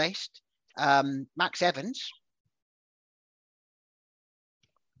Lewis's list, Max Evans.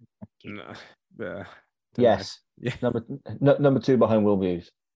 Yes. Yeah. Number 2 behind Will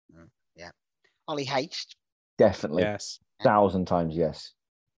Muse. Yeah. Ollie Haste. Definitely. Yes. 1,000 times yes.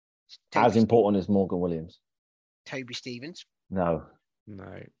 As important as Morgan Williams. Toby Stevens. No.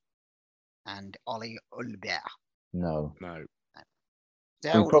 No. And Ollie Ulbert. No.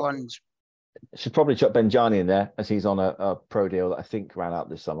 They're all the ones. Should probably chuck Benjani in there, as he's on a pro deal that I think ran out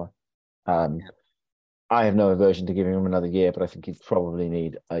this summer. I have no aversion to giving him another year, but I think he'd probably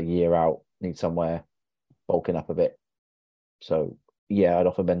need a year out, need somewhere bulking up a bit. So, yeah, I'd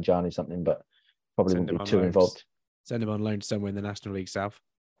offer Benjani something, but probably wouldn't be too involved. Send him on loan somewhere in the National League South.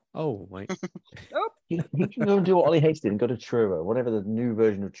 Oh, wait. He can go and do what Ollie Hayes did and go to Truro, whatever the new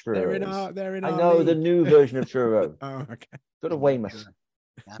version of Truro is. They're in I our know league. the new version of Truro. Oh, okay. Go to Weymouth.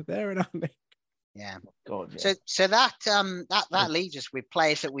 Yeah. They're in our league. Yeah. God, yeah. So that leaves us with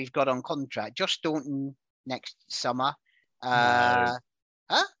players that we've got on contract. Josh Staunton next summer. No.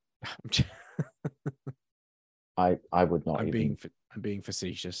 Huh? I would not. I'm being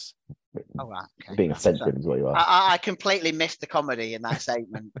facetious. Oh, right. Okay. Being offensive is what you are. I completely missed the comedy in that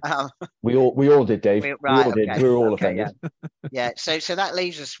statement. We all did, Dave. We all did. We were all offended. Yeah. So that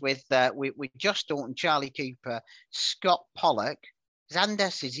leaves us with Josh Staunton, Charlie Cooper, Scott Pollock, Xander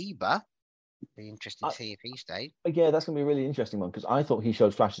Siziba. Be interested to see if he stays. Yeah, that's going to be a really interesting one because I thought he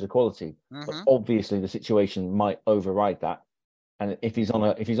showed flashes of quality, but Mm-hmm. obviously the situation might override that. And if he's on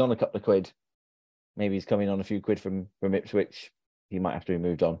a couple of quid, maybe he's coming on a few quid from Ipswich, he might have to be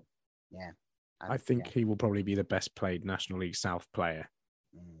moved on. Yeah, I think he will probably be the best played National League South player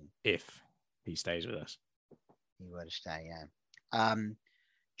if he stays with us. He would stay. Yeah.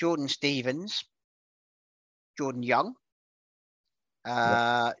 Jordan Stevens, Jordan Young.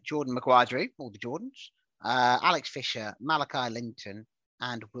 Jordan McGuire, all the Jordans, Alex Fisher, Malachi Linton,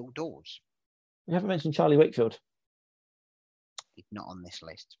 and Will Dawes. You haven't mentioned Charlie Wakefield. He's not on this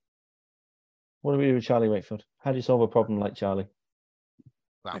list. What do we do with Charlie Wakefield? How do you solve a problem like Charlie?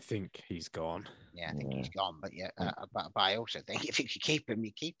 Well, I think he's gone. Yeah, I think he's gone. But but I also think if you could keep him,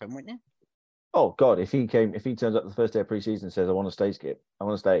 you keep him, wouldn't you? Oh God, if he turns up the first day of pre-season and says, "I want to stay, Skip. I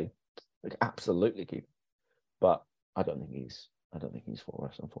want to stay," we'd absolutely keep him. But I don't think he's for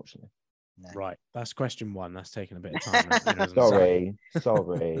us, unfortunately. No. Right, that's question 1. That's taking a bit of time.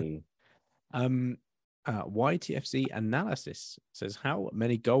 Sorry. YTFC Analysis says, how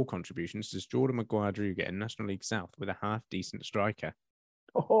many goal contributions does Jordan McGuire get in National League South with a half decent striker?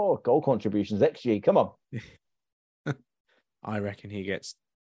 Oh, goal contributions, XG, come on. I reckon he gets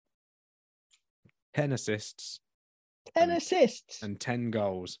 10 assists. 10 assists? And 10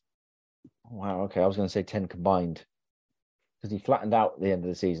 goals. Wow, okay, I was going to say 10 combined. Because he flattened out at the end of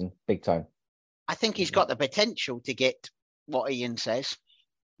the season, big time. I think he's got the potential to get what Ian says.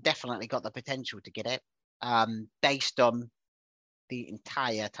 Definitely got the potential to get it. Based on the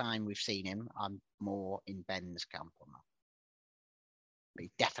entire time we've seen him, I'm more in Ben's camp on that. But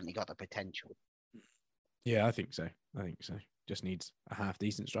he's definitely got the potential. Yeah, I think so. Just needs a half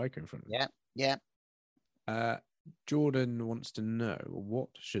decent striker in front of him. Yeah. Jordan wants to know, what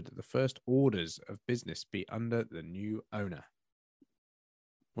should the first orders of business be under the new owner?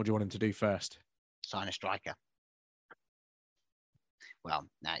 What do you want him to do first? Sign a striker. Well,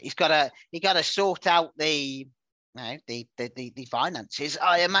 no, he's got to sort out the finances.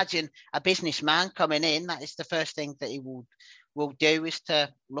 I imagine a businessman coming in, that is the first thing that he will do, is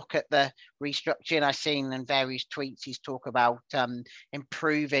to look at the restructuring. I've seen in various tweets he's talk about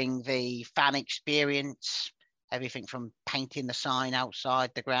improving the fan experience. Everything from painting the sign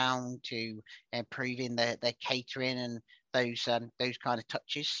outside the ground to improving their catering and those kind of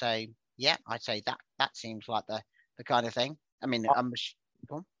touches. So yeah, I'd say that seems like the kind of thing. I mean, go on.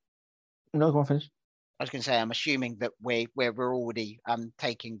 No, go on, finish. I was going to say, I'm assuming that we're already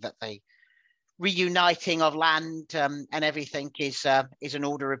taking that the reuniting of land and everything is an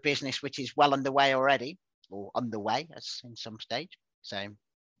order of business which is well underway already, or underway as in some stage. So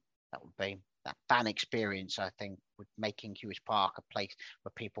that would be that fan experience, I think, with making Hewitt Park a place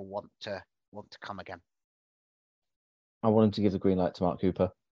where people want to come again. I want him to give the green light to Mark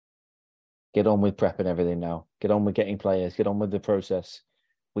Cooper. Get on with prep and everything now. Get on with getting players. Get on with the process.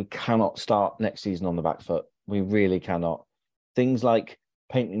 We cannot start next season on the back foot. We really cannot. Things like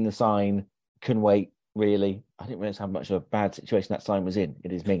painting the sign can wait, really. I didn't realize how much of a bad situation that sign was in.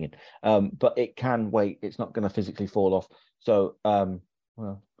 It is minging. But it can wait. It's not going to physically fall off. So, Bye.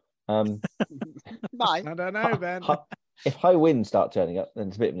 I don't know, Ben. If high winds start turning up, then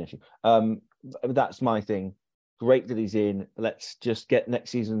it's a bit of an issue. That's my thing. Great that he's in. Let's just get next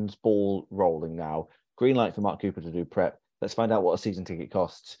season's ball rolling now. Green light for Mark Cooper to do prep. Let's find out what a season ticket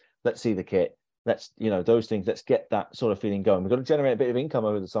costs. Let's see the kit. Let's, those things. Let's get that sort of feeling going. We've got to generate a bit of income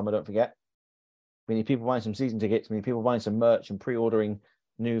over the summer. Don't forget. We need people buying some season tickets. We need people buying some merch and pre-ordering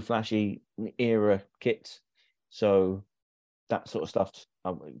new flashy era kits. So that sort of stuff,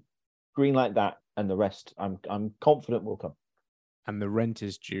 green like that, and the rest, I'm confident will come. And the rent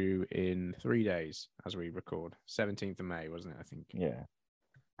is due in 3 days as we record. 17th of May, wasn't it? I think. Yeah.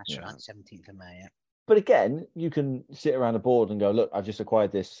 That's right, 17th of May. Yeah. But again, you can sit around a board and go, look, I've just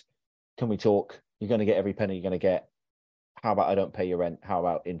acquired this. Can we talk? You're going to get every penny you're going to get. How about I don't pay your rent? How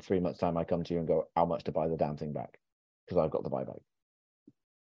about in 3 months' time I come to you and go, how much to buy the damn thing back? Because I've got the buyback.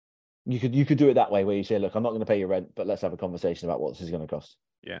 You could do it that way, where you say, look, I'm not going to pay your rent, but let's have a conversation about what this is going to cost.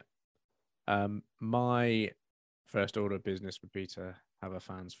 Yeah. My first order of business would be to have a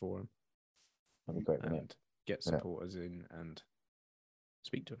fans forum. That'd be great, and get supporters in and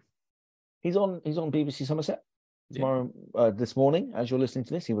speak to him. He's on BBC Somerset tomorrow. This morning, as you're listening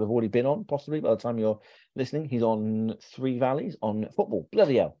to this, he would have already been on, possibly by the time you're listening. He's on Three Valleys on football,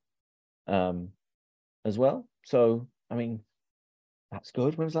 bloody hell, as well. So I mean, that's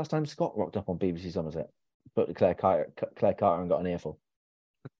good. When was the last time Scott rocked up on BBC Somerset? But Claire Carter and got an earful.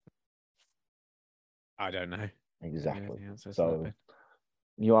 I don't know Exactly. Yeah, so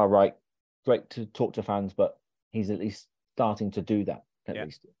you are right. Great to talk to fans, but he's at least starting to do that. At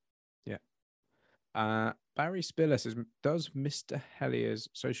least. Yeah. Barry Spiller says, does Mr. Hellier's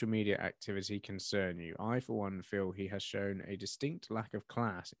social media activity concern you? I, for one, feel he has shown a distinct lack of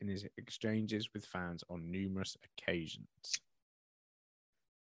class in his exchanges with fans on numerous occasions.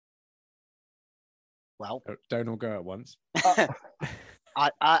 Well, don't all go at once.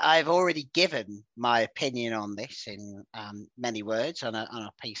 I've already given my opinion on this in many words on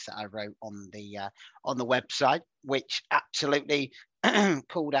a piece that I wrote on the website, which absolutely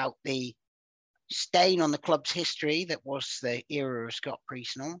called out the stain on the club's history that was the era of Scott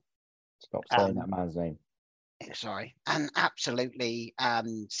Priestnall. Stop saying that man's name. Sorry, and absolutely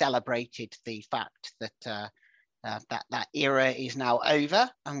celebrated the fact that that era is now over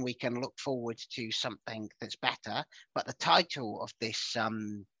and we can look forward to something that's better. But the title of this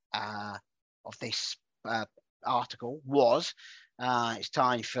article was it's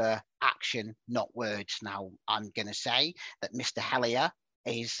time for action, not words. Now I'm going to say that Mr. Hellier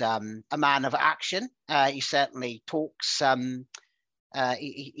is a man of action. He certainly talks.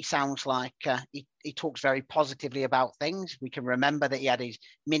 He sounds like he talks very positively about things. We can remember that he had his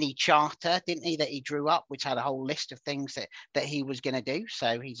mini charter, didn't he, that he drew up, which had a whole list of things that he was going to do.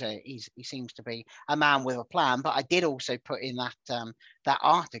 So he seems to be a man with a plan. But I did also put in that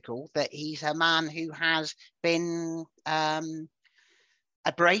article that he's a man who has been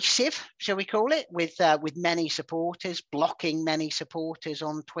abrasive, shall we call it, with many supporters, blocking many supporters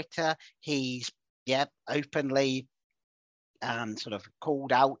on Twitter. He's openly sort of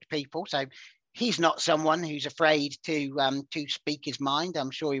called out people. So he's not someone who's afraid to speak his mind.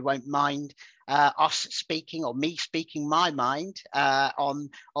 I'm sure he won't mind us speaking or me speaking my mind on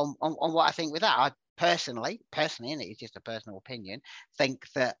what I think with that. I personally, and it's just a personal opinion, think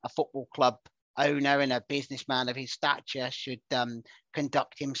that a football club owner and a businessman of his stature should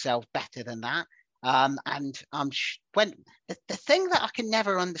conduct himself better than that. And when the thing that I can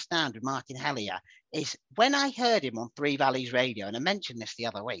never understand with Martin Hellier is when I heard him on Three Valleys Radio, and I mentioned this the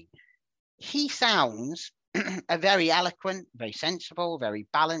other week, he sounds a very eloquent, very sensible, very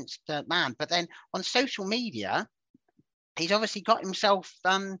balanced man. But then on social media, he's obviously got himself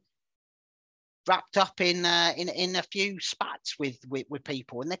wrapped up in a few spats with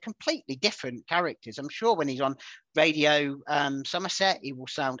people, and they're completely different characters. I'm sure when he's on Radio Somerset, he will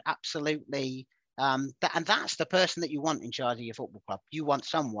sound absolutely and that's the person that you want in charge of your football club. You want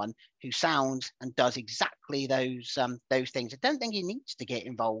someone who sounds and does exactly those things. I don't think he needs to get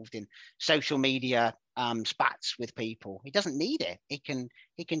involved in social media spats with people. He doesn't need it. He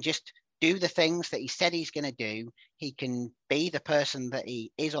can just do the things that he said he's going to do. He can be the person that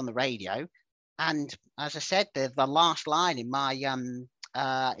he is on the radio. And as I said, the last line in my in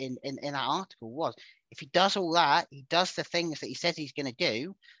that article was, if he does all that, he does the things that he says he's going to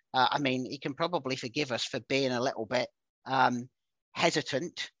do. I mean, he can probably forgive us for being a little bit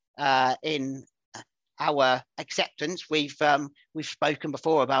hesitant in our acceptance. We've spoken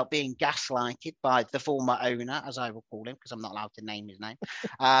before about being gaslighted by the former owner, as I will call him, because I'm not allowed to name his name,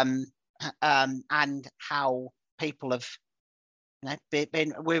 and how people have.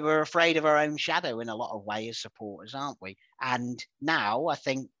 We were afraid of our own shadow in a lot of ways as supporters, aren't we? And now I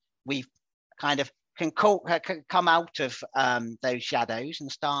think we've kind of can come out of those shadows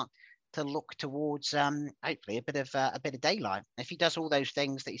and start to look towards hopefully a bit of daylight. If he does all those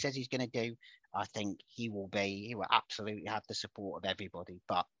things that he says he's going to do, I think he will absolutely have the support of everybody.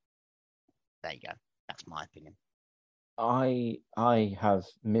 But there you go. That's my opinion. I have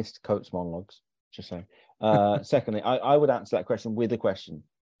missed Coates monologues. Just saying. Secondly, I would answer that question with a question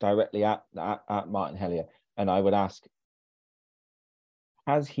directly at Martin Hellier, and I would ask,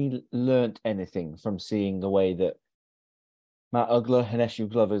 has he learnt anything from seeing the way that Matt Ugler and SU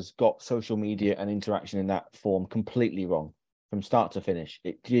Glovers got social media and interaction in that form completely wrong from start to finish?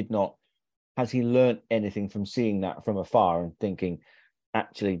 It did not. Has he learnt anything from seeing that from afar and thinking,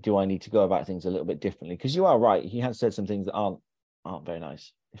 actually, do I need to go about things a little bit differently? Because you are right. He has said some things that aren't very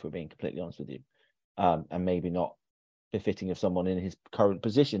nice, if we're being completely honest with you, and maybe not befitting of someone in his current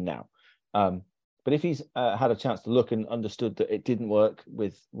position now. But if he's had a chance to look and understood that it didn't work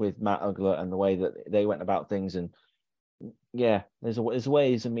with Matt Ugler and the way that they went about things, and yeah, there's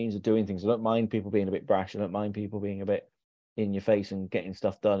ways and means of doing things. I don't mind people being a bit brash. I don't mind people being a bit in your face and getting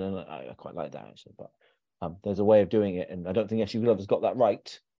stuff done, and I quite like that actually. But there's a way of doing it, and I don't think SU Glover's got that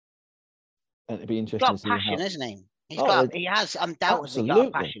right. And it'd be interesting to see passion, how... isn't he? He has undoubtedly got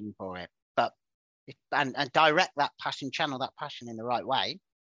a passion for it, but and direct that passion, channel that passion in the right way.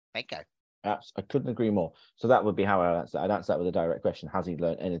 Bingo. I couldn't agree more. So that would be how I'd answer that. I'd answer that with a direct question. Has he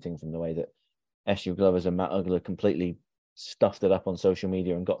learned anything from the way that SU Glovers and Matt Ugler completely stuffed it up on social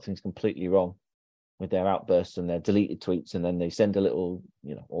media and got things completely wrong with their outbursts and their deleted tweets, and then they send a little,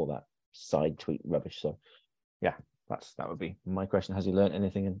 all that side tweet rubbish. So yeah, that would be my question. Has he learned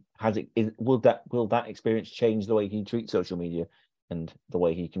anything, and will that experience change the way he treats social media and the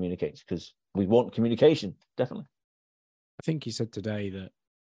way he communicates? Because we want communication, definitely. I think he said today that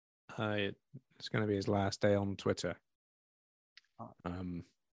it's going to be his last day on Twitter.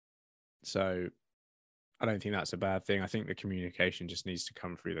 So I don't think that's a bad thing. I think the communication just needs to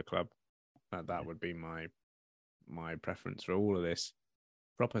come through the club. That would be my preference for all of this.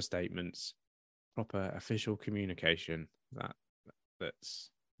 Proper statements, proper official communication. That's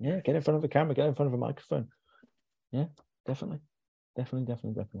get in front of a camera, get in front of a microphone. Yeah, definitely.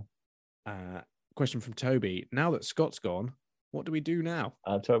 Question from Toby. Now that Scott's gone, what do we do now?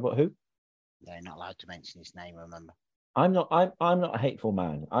 Sorry, what? Who? They're not allowed to mention his name. Remember, I'm not a hateful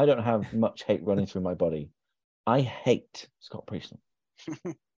man. I don't have much hate running through my body. I hate Scott Priestley.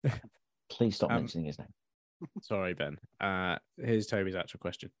 Please stop mentioning his name. Sorry, Ben. Here's Toby's actual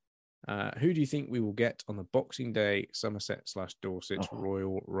question. Who do you think we will get on the Boxing Day Somerset/Dorset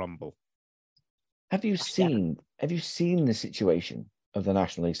Royal Rumble? Have you seen the situation of the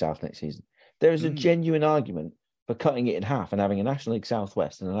National League South next season? There is a genuine argument for cutting it in half and having a National League South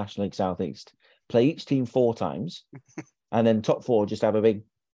West and a National League South East. Play each team 4 times, and then top 4 just have a big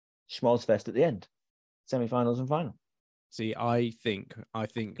schmoz fest at the end. Semi-finals and final. See, I think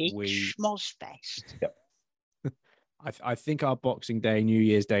big schmoz fest. Yep. I think our Boxing Day, New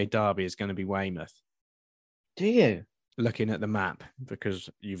Year's Day derby is going to be Weymouth. Do you? Looking at the map, because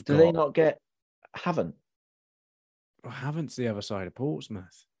Do they not get Havant? Well, Havant's the other side of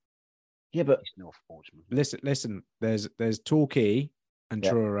Portsmouth. Yeah, but it's North Portsmouth. Listen. There's Torquay and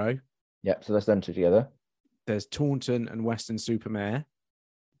Truro. Yep. So that's them 2 together. There's Taunton and Weston-super-Mare.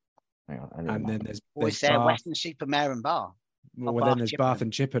 Hang on. And then there's Bath. Weston-super-Mare and Bar. Well, then there's Bath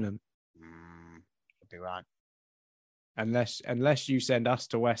and Chippenham. Could be right. Unless you send us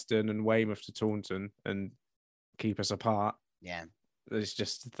to Weston and Weymouth to Taunton and keep us apart. Yeah. It's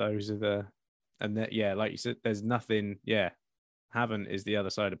just those are the, and that, like you said, there's nothing. Yeah, Havant is the other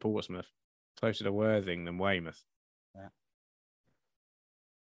side of Portsmouth, closer to Worthing than Weymouth. Yeah.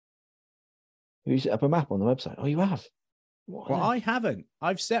 You set up a map on the website? Oh, you have? Well, I haven't.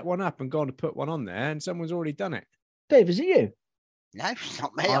 I've set one up and gone to put one on there, and someone's already done it. Dave, is it you? No, it's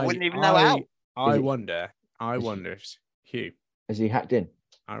not me. I wouldn't even know how. I wonder if Hugh. Has he hacked in?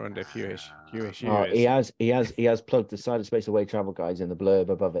 I wonder if Hugh is. He has plugged the Side of Space Away travel guides in the blurb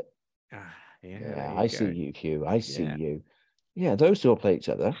above it. I see you, Hugh. I see you. Yeah, those 2 will play each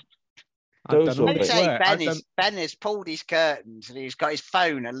other. Ben has pulled his curtains and he's got his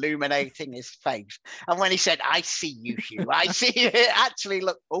phone illuminating his face. And when he said, "I see you, Hugh," I see you, it actually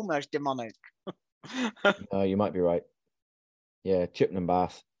looked almost demonic. No, you might be right. Yeah, Chippenham,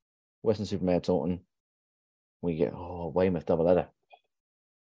 Bath, Weston-super-Mare, Taunton. We get Weymouth double header.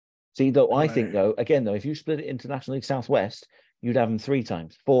 See, though, I think if you split it into National League South West, you'd have them 3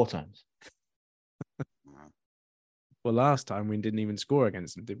 times, 4 times. Well, last time we didn't even score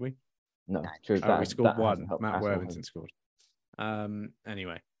against them, did we? No, true. We scored 1. Matt Worthington scored.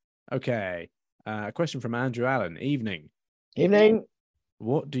 Anyway, okay. A question from Andrew Allen. Evening.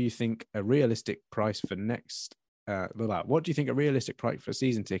 What do you think a realistic price for what do you think a realistic price for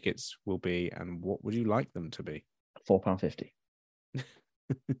season tickets will be, and what would you like them to be? £4.50.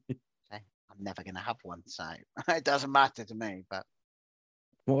 I'm never going to have one, so it doesn't matter to me. But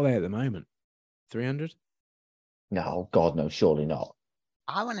what are they at the moment? 300? No, God, no, surely not.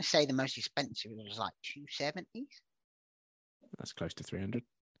 I want to say the most expensive was like 270s. That's close to 300.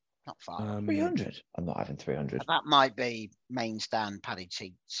 Not far. 300. I'm not having 300. That might be main stand padded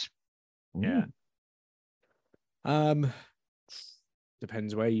seats. Yeah.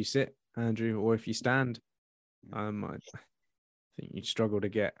 Depends where you sit, Andrew, or if you stand. I think you'd struggle to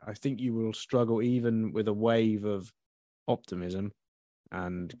get. I think you will struggle even with a wave of optimism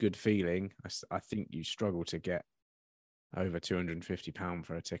and good feeling. I think you struggle to get over £250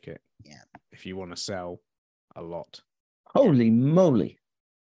 for a ticket. Yeah. If you want to sell a lot. Holy moly.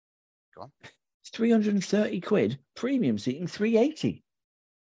 Go on. It's 330 quid. Premium seating 380.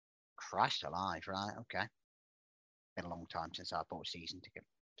 Christ alive, right? Okay. Been a long time since I bought a season ticket.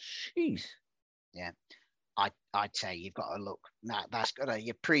 Jeez. Yeah. I'd say you've got to look. That's got to,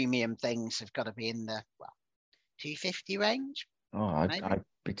 your premium things have got to be in the 250 range. Oh, I'd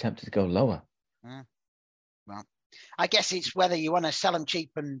be tempted to go lower. Well, I guess it's whether you want to sell them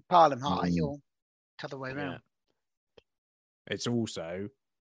cheap and pile them high or the other way around. It's also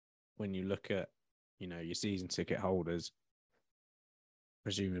when you look at, your season ticket holders,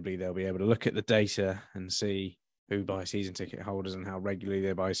 presumably they'll be able to look at the data and see who buy season ticket holders and how regularly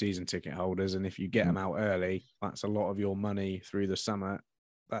they buy season ticket holders. And if you get them out early, that's a lot of your money through the summer.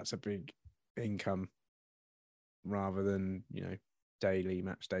 That's a big income rather than, daily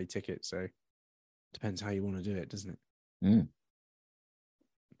match day tickets. So depends how you want to do it, doesn't it?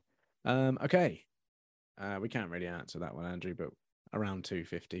 Okay. We can't really answer that one, Andrew, but around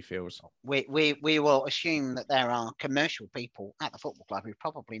 250 feels. We will assume that there are commercial people at the football club who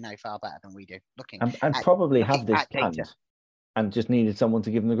probably know far better than we do. And probably have this planned and just needed someone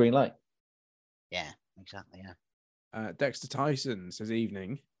to give them the green light. Yeah, exactly. Yeah. Dexter Tyson says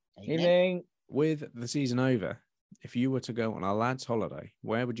evening. Evening. With the season over, if you were to go on a lad's holiday,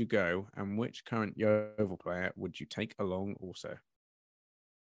 where would you go and which current Yeovil player would you take along also?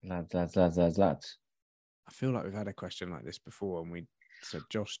 Lads. I feel like we've had a question like this before and we said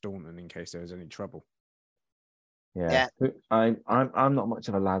Josh Staunton in case there was any trouble. Yeah. I'm not much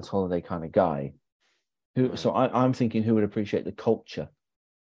of a lads holiday kind of guy. So I'm thinking who would appreciate the culture.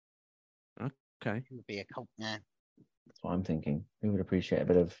 Okay. It would be a cult. Yeah. That's what I'm thinking. Who would appreciate a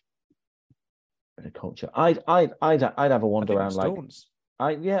bit of culture? I'd have a wander around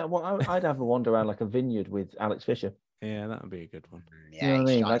I'd have a wander around like a vineyard with Alex Fisher. Yeah, that would be a good one. Yeah, you know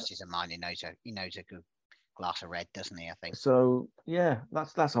he what I mean? his mind. He knows a good glass of red, doesn't he? I think. So yeah,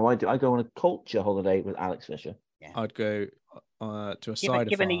 that's how I do. I go on a culture holiday with Alex Fisher. Yeah. I'd go to a cider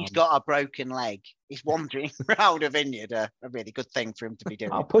given farm. He's got a broken leg, he's wandering around a vineyard. A really good thing for him to be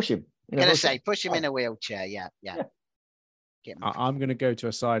doing. I'll push him. I'm gonna say push him in a wheelchair. Yeah. I'm going to go to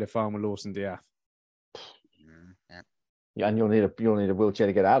a cider farm with Lawson Diath. Yeah, and you'll need a wheelchair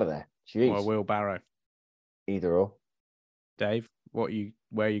to get out of there. Jeez. Or a wheelbarrow. Either or. Dave, where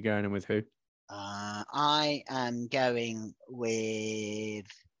are you going and with who? I am going with.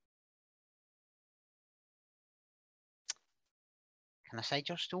 Can I say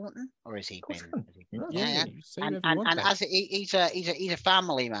Josh Staunton, or has he been? Yeah. And as he's a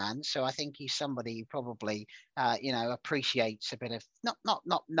family man, so I think he's somebody who probably appreciates a bit of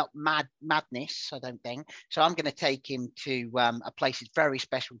not madness. I don't think so. I'm going to take him to a place that's very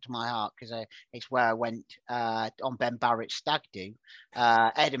special to my heart because it's where I went on Ben Barrett's stag do.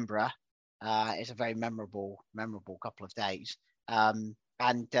 Edinburgh is a very memorable couple of days. I'm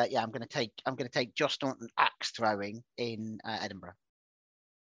going to take Josh Staunton axe throwing in Edinburgh.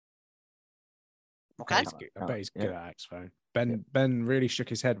 Okay. I bet he's good at axe throwing. Ben really shook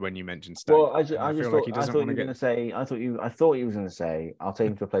his head when you mentioned stag. Well, I thought you were going to say. I thought he was going to say. I'll take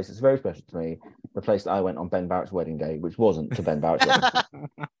him to a place that's very special to me. The place that I went on Ben Barrett's wedding day, which wasn't to Ben Barrett's wedding.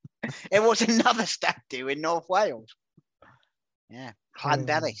 It was another stag do in North Wales. Yeah,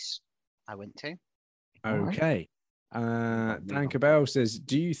 Llanberis. I went to. Okay. Dan Cabell says,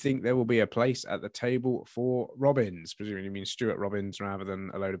 do you think there will be a place at the table for Robbins? Presumably you mean Stuart Robbins rather than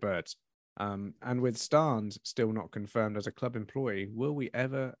a load of birds. And with Starnes still not confirmed as a club employee, will we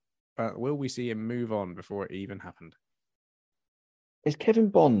see him move on before it even happened? Is Kevin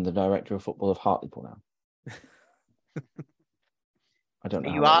Bond the director of football of Hartlepool now? I don't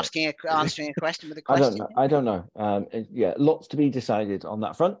know. Are you answering a question with a question? I don't know. Lots to be decided on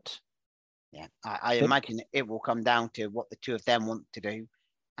that front. Yeah, I imagine it will come down to what the two of them want to do,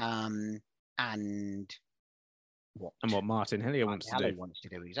 and what Martin Hillier wants to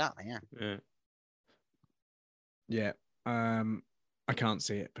do. Exactly. Yeah. I can't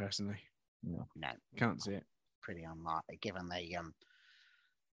see it personally. No, can't see it. Pretty unlikely, given they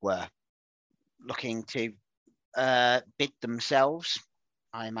were looking to bid themselves.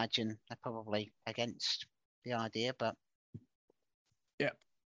 I imagine they're probably against the idea, but Yep.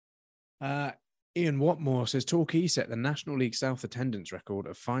 Ian Watmore says Torquay set the National League South attendance record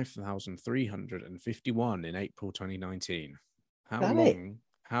of 5,351 in April 2019.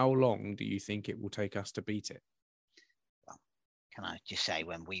 How long do you think it will take us to beat it? Well, can I just say,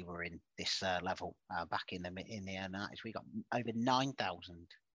 when we were in this level back in the 90s, we got over 9,000.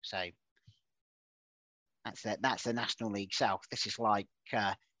 So that's the National League South. This is like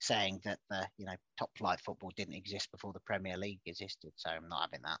saying that the top flight football didn't exist before the Premier League existed. So I'm not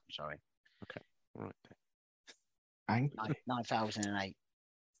having that. Sorry. Okay. All right. 9,008.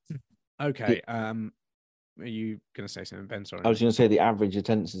 Okay. Are you going to say something, Ben? Sorry. I was going to say the average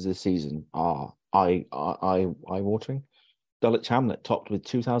attendances this season are eye-watering. Dulwich Hamlet topped with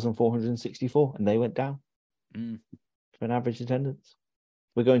 2,464, and they went down for an average attendance.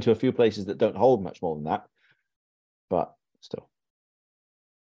 We're going to a few places that don't hold much more than that, but still.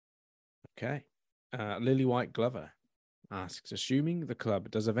 Okay. Lily White Glover asks, assuming the club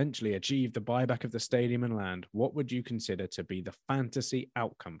does eventually achieve the buyback of the stadium and land, what would you consider to be the fantasy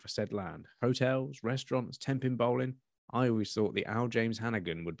outcome for said land? Hotels, restaurants, temping bowling? I always thought the Al James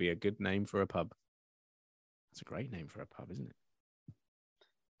Hannigan would be a good name for a pub. That's a great name for a pub, isn't it?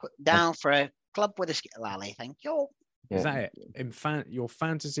 Put down for a club with a skittle alley, thank you. Yeah. Is that it? Your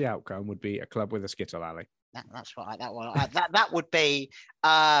fantasy outcome would be a club with a skittle alley. That's right. That would be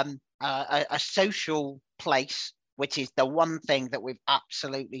a social place, which is the one thing that we've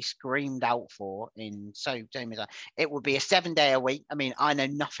absolutely screamed out for in so many times. It would be a 7-day a week. I mean, I know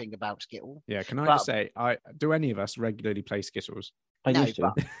nothing about Skittle. Yeah, can I just say, do any of us regularly play Skittles? I used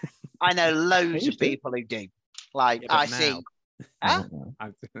to. I know loads of people who do. Like, I see. Huh?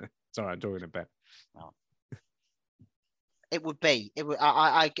 Sorry, I'm talking a bit. Oh. It would be. It would.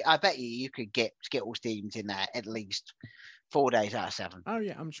 I bet you could get Skittles teams in there at least 4 days out of 7. Oh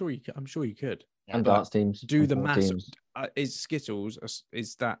yeah, I'm sure you could. Yeah, and darts teams. Do the mass teams. Is Skittles?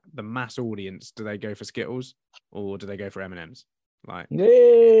 Is that the mass audience? Do they go for Skittles or do they go for M&Ms? Like,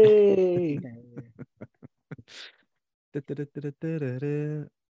 yay!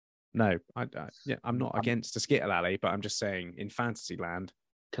 No, I'm not against a Skittle alley, but I'm just saying in fantasy land.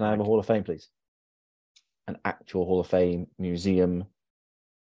 Can I have a Hall of Fame, please? An actual Hall of Fame museum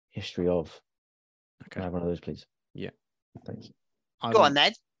history of. Okay. Can I have one of those, please? Yeah. Thanks. Go on,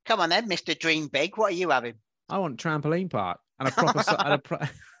 Ned. Come on, Ned. Mr. Dream Big. What are you having? I want trampoline park and a proper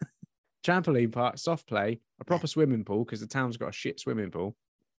trampoline park, soft play, a proper swimming pool because the town's got a shit swimming pool,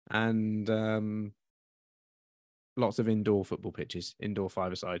 and lots of indoor football pitches, indoor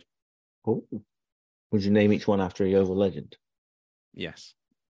five-a-side. Oh. Would you name each one after a Yeovil legend? Yes.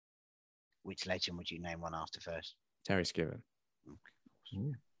 Which legend would you name one after first? Terry Skiven. Of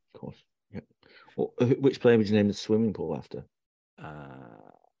course. Yeah. Well, which player would you name the swimming pool after?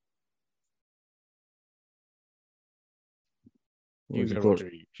 Hugo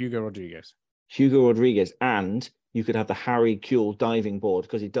Rodriguez. Hugo Rodriguez, and you could have the Harry Kuehl diving board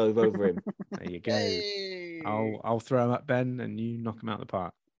because he dove over him. There you go. Hey. I'll throw him up, Ben, and you knock him out of the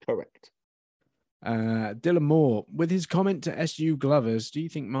park. Correct. Dylan Moore, with his comment to SU Glovers, do you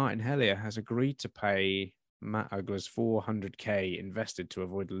think Martin Hellier has agreed to pay Matt Ugler's $400K invested to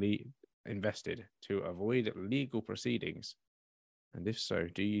avoid legal proceedings? And if so,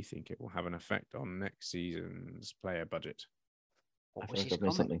 do you think it will have an effect on next season's player budget? I feel like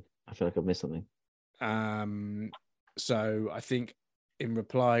I've missed something. So I think in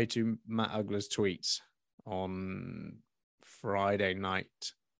reply to Matt Ugler's tweets on Friday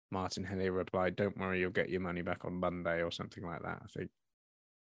night, Martin Hellier replied, "Don't worry, you'll get your money back on Monday," or something like that, I think.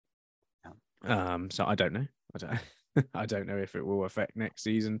 So I don't know. I don't know if it will affect next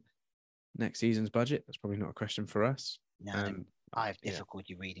season's budget. That's probably not a question for us. No, I have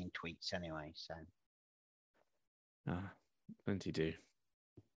difficulty reading tweets anyway, so. Plenty do.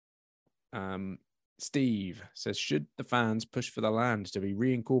 Steve says, should the fans push for the land to be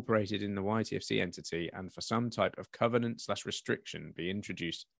reincorporated in the YTFC entity and for some type of covenant/restriction be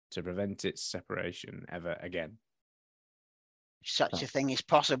introduced to prevent its separation ever again? Such a thing is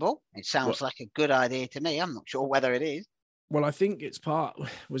possible. It sounds like a good idea to me. I'm not sure whether it is. Well, I think it's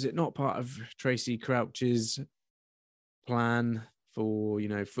was it not part of Tracy Crouch's plan for,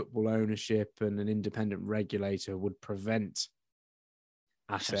 football ownership, and an independent regulator would prevent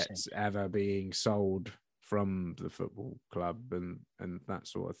assets ever being sold from the football club and that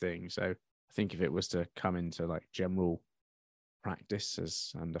sort of thing. So I think if it was to come into like general practice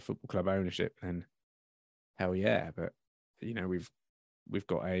as under football club ownership, then hell yeah. But we've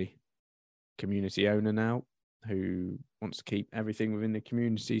got a community owner now who wants to keep everything within the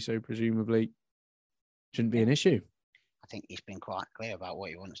community, so presumably shouldn't be an issue. I think he's been quite clear about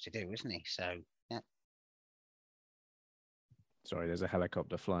what he wants to do, isn't he? So, yeah. Sorry, there's a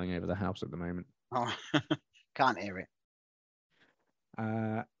helicopter flying over the house at the moment. Oh, can't hear it.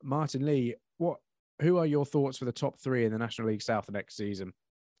 Martin Lee, who are your thoughts for the top three in the National League South next season?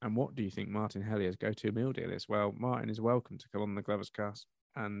 And what do you think Martin Hellier's go-to meal deal is? Well, Martin is welcome to come on the Gloverscast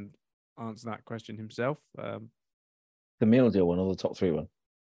and answer that question himself. The meal deal one or the top three one?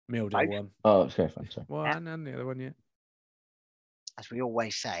 Meal deal one. Oh, okay, fine. Sorry. One and the other one, yeah. As we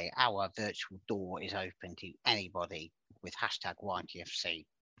always say, our virtual door is open to anybody with hashtag YTFC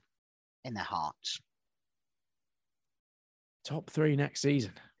in their hearts. Top three next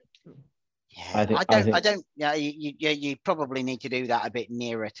season. Yeah, I don't. Yeah, you probably need to do that a bit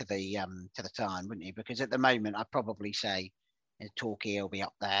nearer to the time, wouldn't you? Because at the moment, I'd probably say Torquay will be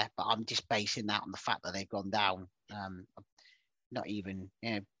up there, but I'm just basing that on the fact that they've gone down. Not even,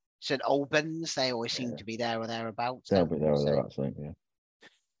 St Albans, they always seem to be there or thereabouts. They'll be there or thereabouts, I think,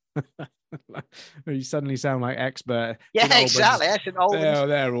 yeah. You suddenly sound like expert. Yeah, exactly. St Albans.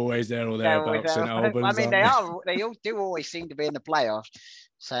 They're always there or thereabouts. St Albans. I mean, they are. They all do always seem to be in the playoffs.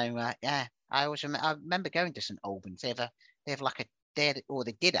 So yeah, I remember going to St Albans. They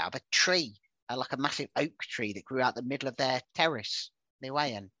did have a tree, like a massive oak tree that grew out the middle of their terrace. They were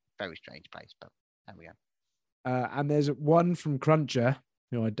in very strange place, but there we go. And there's one from Cruncher,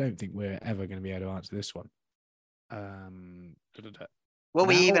 who I don't think we're ever going to be able to answer this one. Will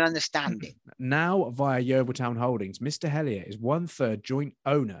we even understand it? Now, via Yeoviltown Holdings, Mr. Hellier is 1/3 joint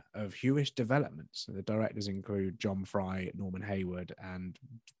owner of Hewish Developments. The directors include John Fry, Norman Hayward, and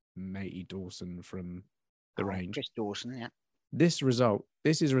Matey Dawson from the Range. Chris Dawson, yeah. This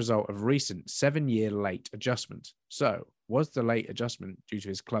is a result of recent 7-year late adjustment. So, was the late adjustment due to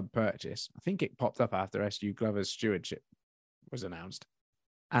his club purchase? I think it popped up after SU Glover's stewardship was announced.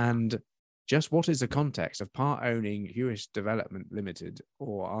 And just what is the context of part owning Hewish Development Limited,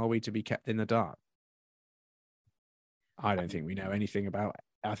 or are we to be kept in the dark? I don't think we know anything about it.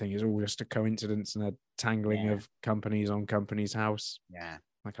 I think it's all just a coincidence and a tangling of companies on company's house. Yeah.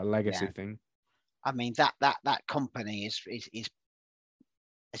 Like a legacy thing. I mean, that company has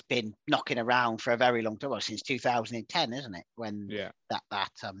been knocking around for a very long time, since 2010, isn't it? When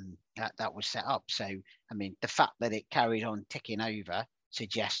that was set up. So, I mean, the fact that it carried on ticking over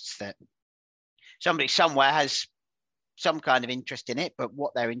suggests that somebody somewhere has some kind of interest in it, but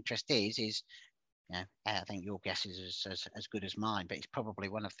what their interest is, I think your guess is as good as mine, but it's probably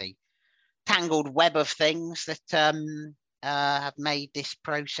one of the tangled web of things that have made this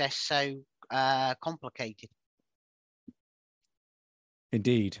process so complicated.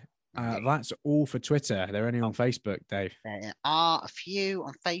 Indeed. That's all for Twitter. They're only on Facebook, Dave. There are a few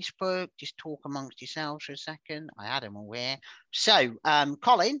on Facebook. Just talk amongst yourselves for a second. I had them all here. So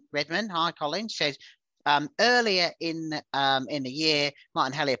Colin Redmond, hi Colin, says earlier in the year,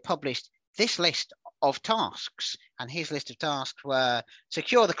 Martin Hellier published this list of tasks, and his list of tasks were: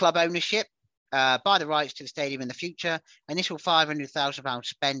 secure the club ownership, buy the rights to the stadium in the future, initial £500,000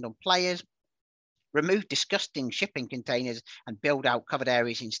 spend on players, remove disgusting shipping containers and build out covered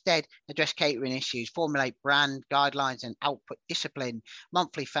areas instead, address catering issues, formulate brand guidelines and output discipline,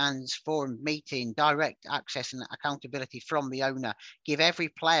 monthly fans forum meeting, direct access and accountability from the owner, give every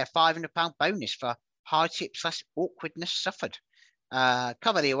player £500 bonus for hardship/awkwardness suffered,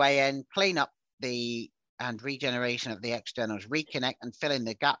 cover the away end, clean up and regeneration of the externals, reconnect and fill in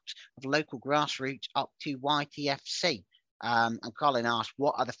the gaps of local grassroots up to YTFC. And Colin asked,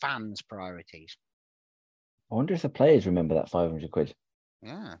 what are the fans' priorities? I wonder if the players remember that 500 quid.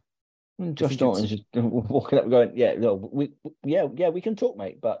 Yeah. Josh Norton's just walking up going, we can talk,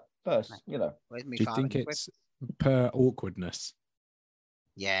 mate, but first, Do you think it's per awkwardness?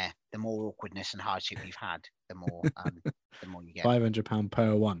 Yeah, the more awkwardness and hardship you've had, the more you get. £500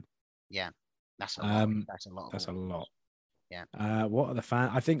 per one. Yeah, that's a lot. That's a lot. Yeah. What are the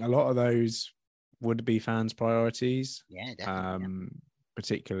fans? I think a lot of those would be fans' priorities. Yeah, definitely.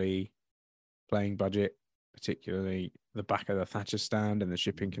 Particularly playing budget, particularly the back of the Thatcher stand and the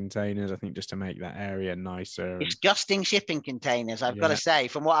shipping containers. I think just to make that area nicer. Disgusting shipping containers. I've got to say,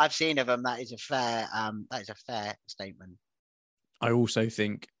 from what I've seen of them, that is a fair statement. I also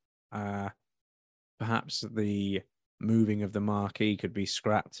think perhaps the moving of the marquee could be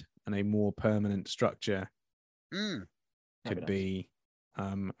scrapped and a more permanent structure could be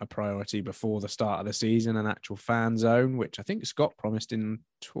a priority before the start of the season, an actual fan zone, which I think Scott promised in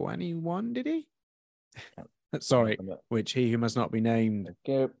 21, did he? Sorry, which he who must not be named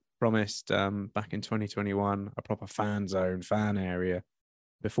promised back in 2021, a proper fan zone, fan area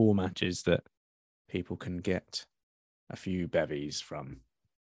before matches that people can get a few bevies from.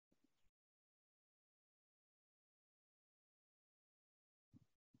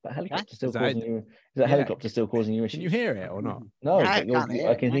 That helicopter still Is that- causing you. Is that Yeah. helicopter still causing you issues? Can you hear it or not? No, No, but I can't hear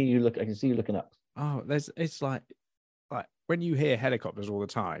I it, can no. hear you look. I can see you looking up. Oh, it's like when you hear helicopters all the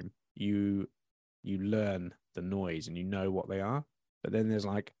time, you learn the noise and you know what they are. But then there's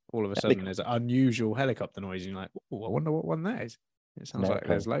like all of a sudden there's an unusual helicopter noise, and you're like, oh, I wonder what one that is. It sounds like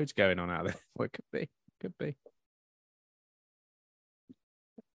there's loads going on out there. Well, it could be.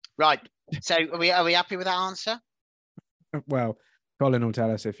 Right. So are we happy with that answer? Well, Colin will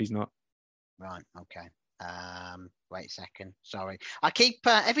tell us if he's not. Right. Okay. Wait a second. Sorry. I keep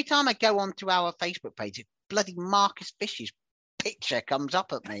every time I go onto our Facebook page, bloody Marcus Fish's picture comes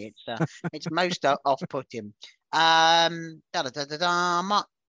up at me. It's most off-putting. Martin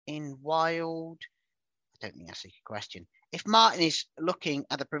Wild. I don't think that's a question. If Martin is looking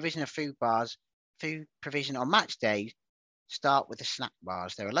at the provision of food provision on match days, start with the snack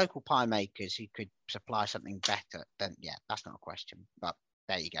bars. There are local pie makers who could supply something better. Then yeah, that's not a question. But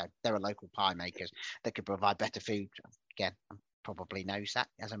there you go. There are local pie makers that could provide better food. Again, probably knows that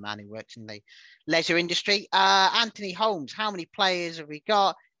as a man who works in the leisure industry. Anthony Holmes, how many players have we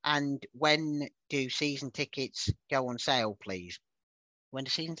got? And when do season tickets go on sale, please? When do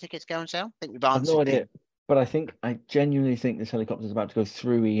season tickets go on sale? I think we've answered. I've no idea. But I genuinely think this helicopter is about to go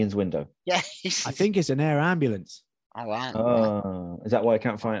through Ian's window. Yeah. I think it's an air ambulance. Oh, wow. Is that why I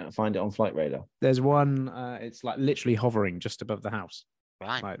can't find it on flight radar? There's one. It's like literally hovering just above the house,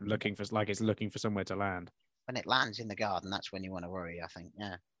 Right. like it's looking for somewhere to land. When it lands in the garden, that's when you want to worry, I think.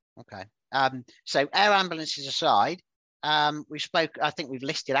 Yeah. Okay. So air ambulances aside, I think we've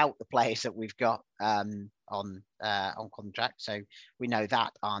listed out the players that we've got on contract, so we know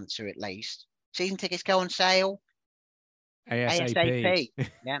that answer at least. Season tickets go on sale ASAP.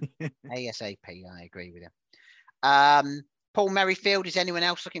 Yeah, ASAP. I agree with you. Paul Merrifield, is anyone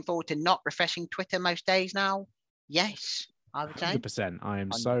else looking forward to not refreshing Twitter most days now? Yes, I would say 100%. I am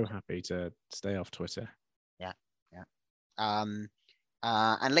 100%. so happy to stay off Twitter. Yeah.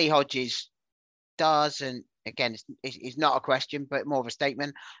 And Lee Hodges doesn't. Again, it's not a question, but more of a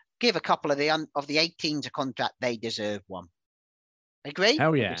statement. Give a couple of the 18s a contract; they deserve one. Agree?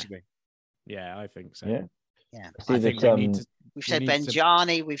 Hell yeah. Disagree? Yeah, I think so. Yeah. I think we need to. We've said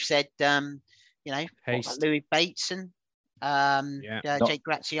Benjani. We've said Haste. Louis Bateson. Jake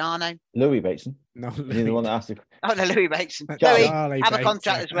Graziano. Louis Bateson. No, He's the one that asked the... Oh no, Louis Bateson. Charlie Louis, have a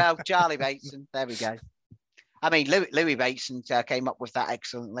contract Bateson. as well. Charlie Bateson. There we go. I mean, Louis Bateson came up with that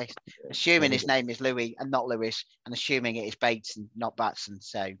excellent list, assuming his name is Louis and not Lewis, and assuming it is Bateson, not Batson.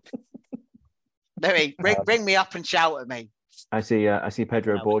 So, Louis, bring me up and shout at me. I see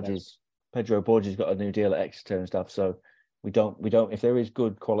Pedro Borges. Pedro Borges got a new deal at Exeter and stuff. So we don't. If there is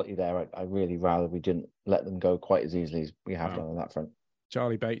good quality there, I really rather we didn't let them go quite as easily as we have done on that front.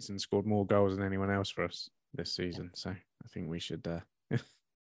 Charlie Bateson scored more goals than anyone else for us this season, so I think we should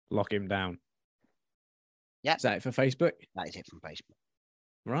lock him down. Yeah. Is that it for Facebook? That is it from Facebook.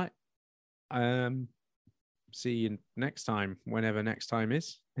 Right. See you next time, whenever next time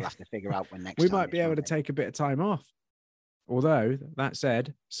is. We'll have to figure out when next we time might be able to take a bit of time off. Although, that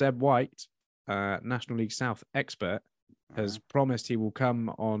said, Seb White, National League South expert, has promised he will come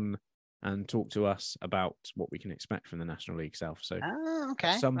on and talk to us about what we can expect from the National League South. So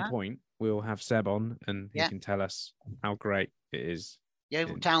at some point, we'll have Seb on and he can tell us how great it is.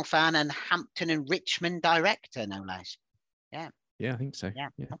 Yeovil Town fan and Hampton and Richmond director, no less. Yeah. Yeah, I think so. Yeah.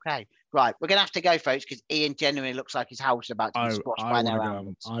 Okay. Right. We're going to have to go, folks, because Ian genuinely looks like his house is about to be squashed by no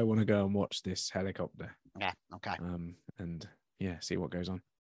ambulance. I want to go and watch this helicopter. Yeah. Okay. And see what goes on.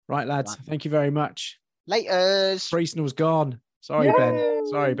 Right, lads. Right. Thank you very much. Laters. Priestnall's gone. Sorry, Ben.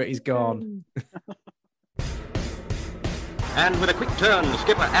 Sorry, but he's gone. And with a quick turn,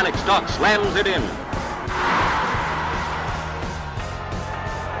 skipper Alex Dock slams it in.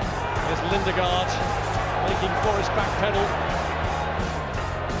 There's Lindegaard making Forrest backpedal.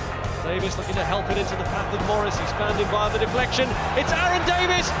 Davis looking to help it into the path of Morris. He's found him via the deflection. It's Aaron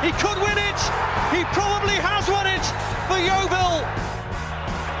Davis. He could win it. He probably has won it for Yeovil.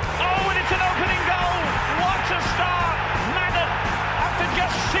 Oh, and it's an opening goal. What a start. Madden, after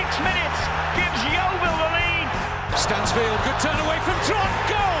just 6 minutes, gives Yeovil the lead. Stansfield, good turn away from Trot.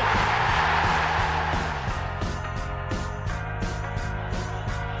 Goal!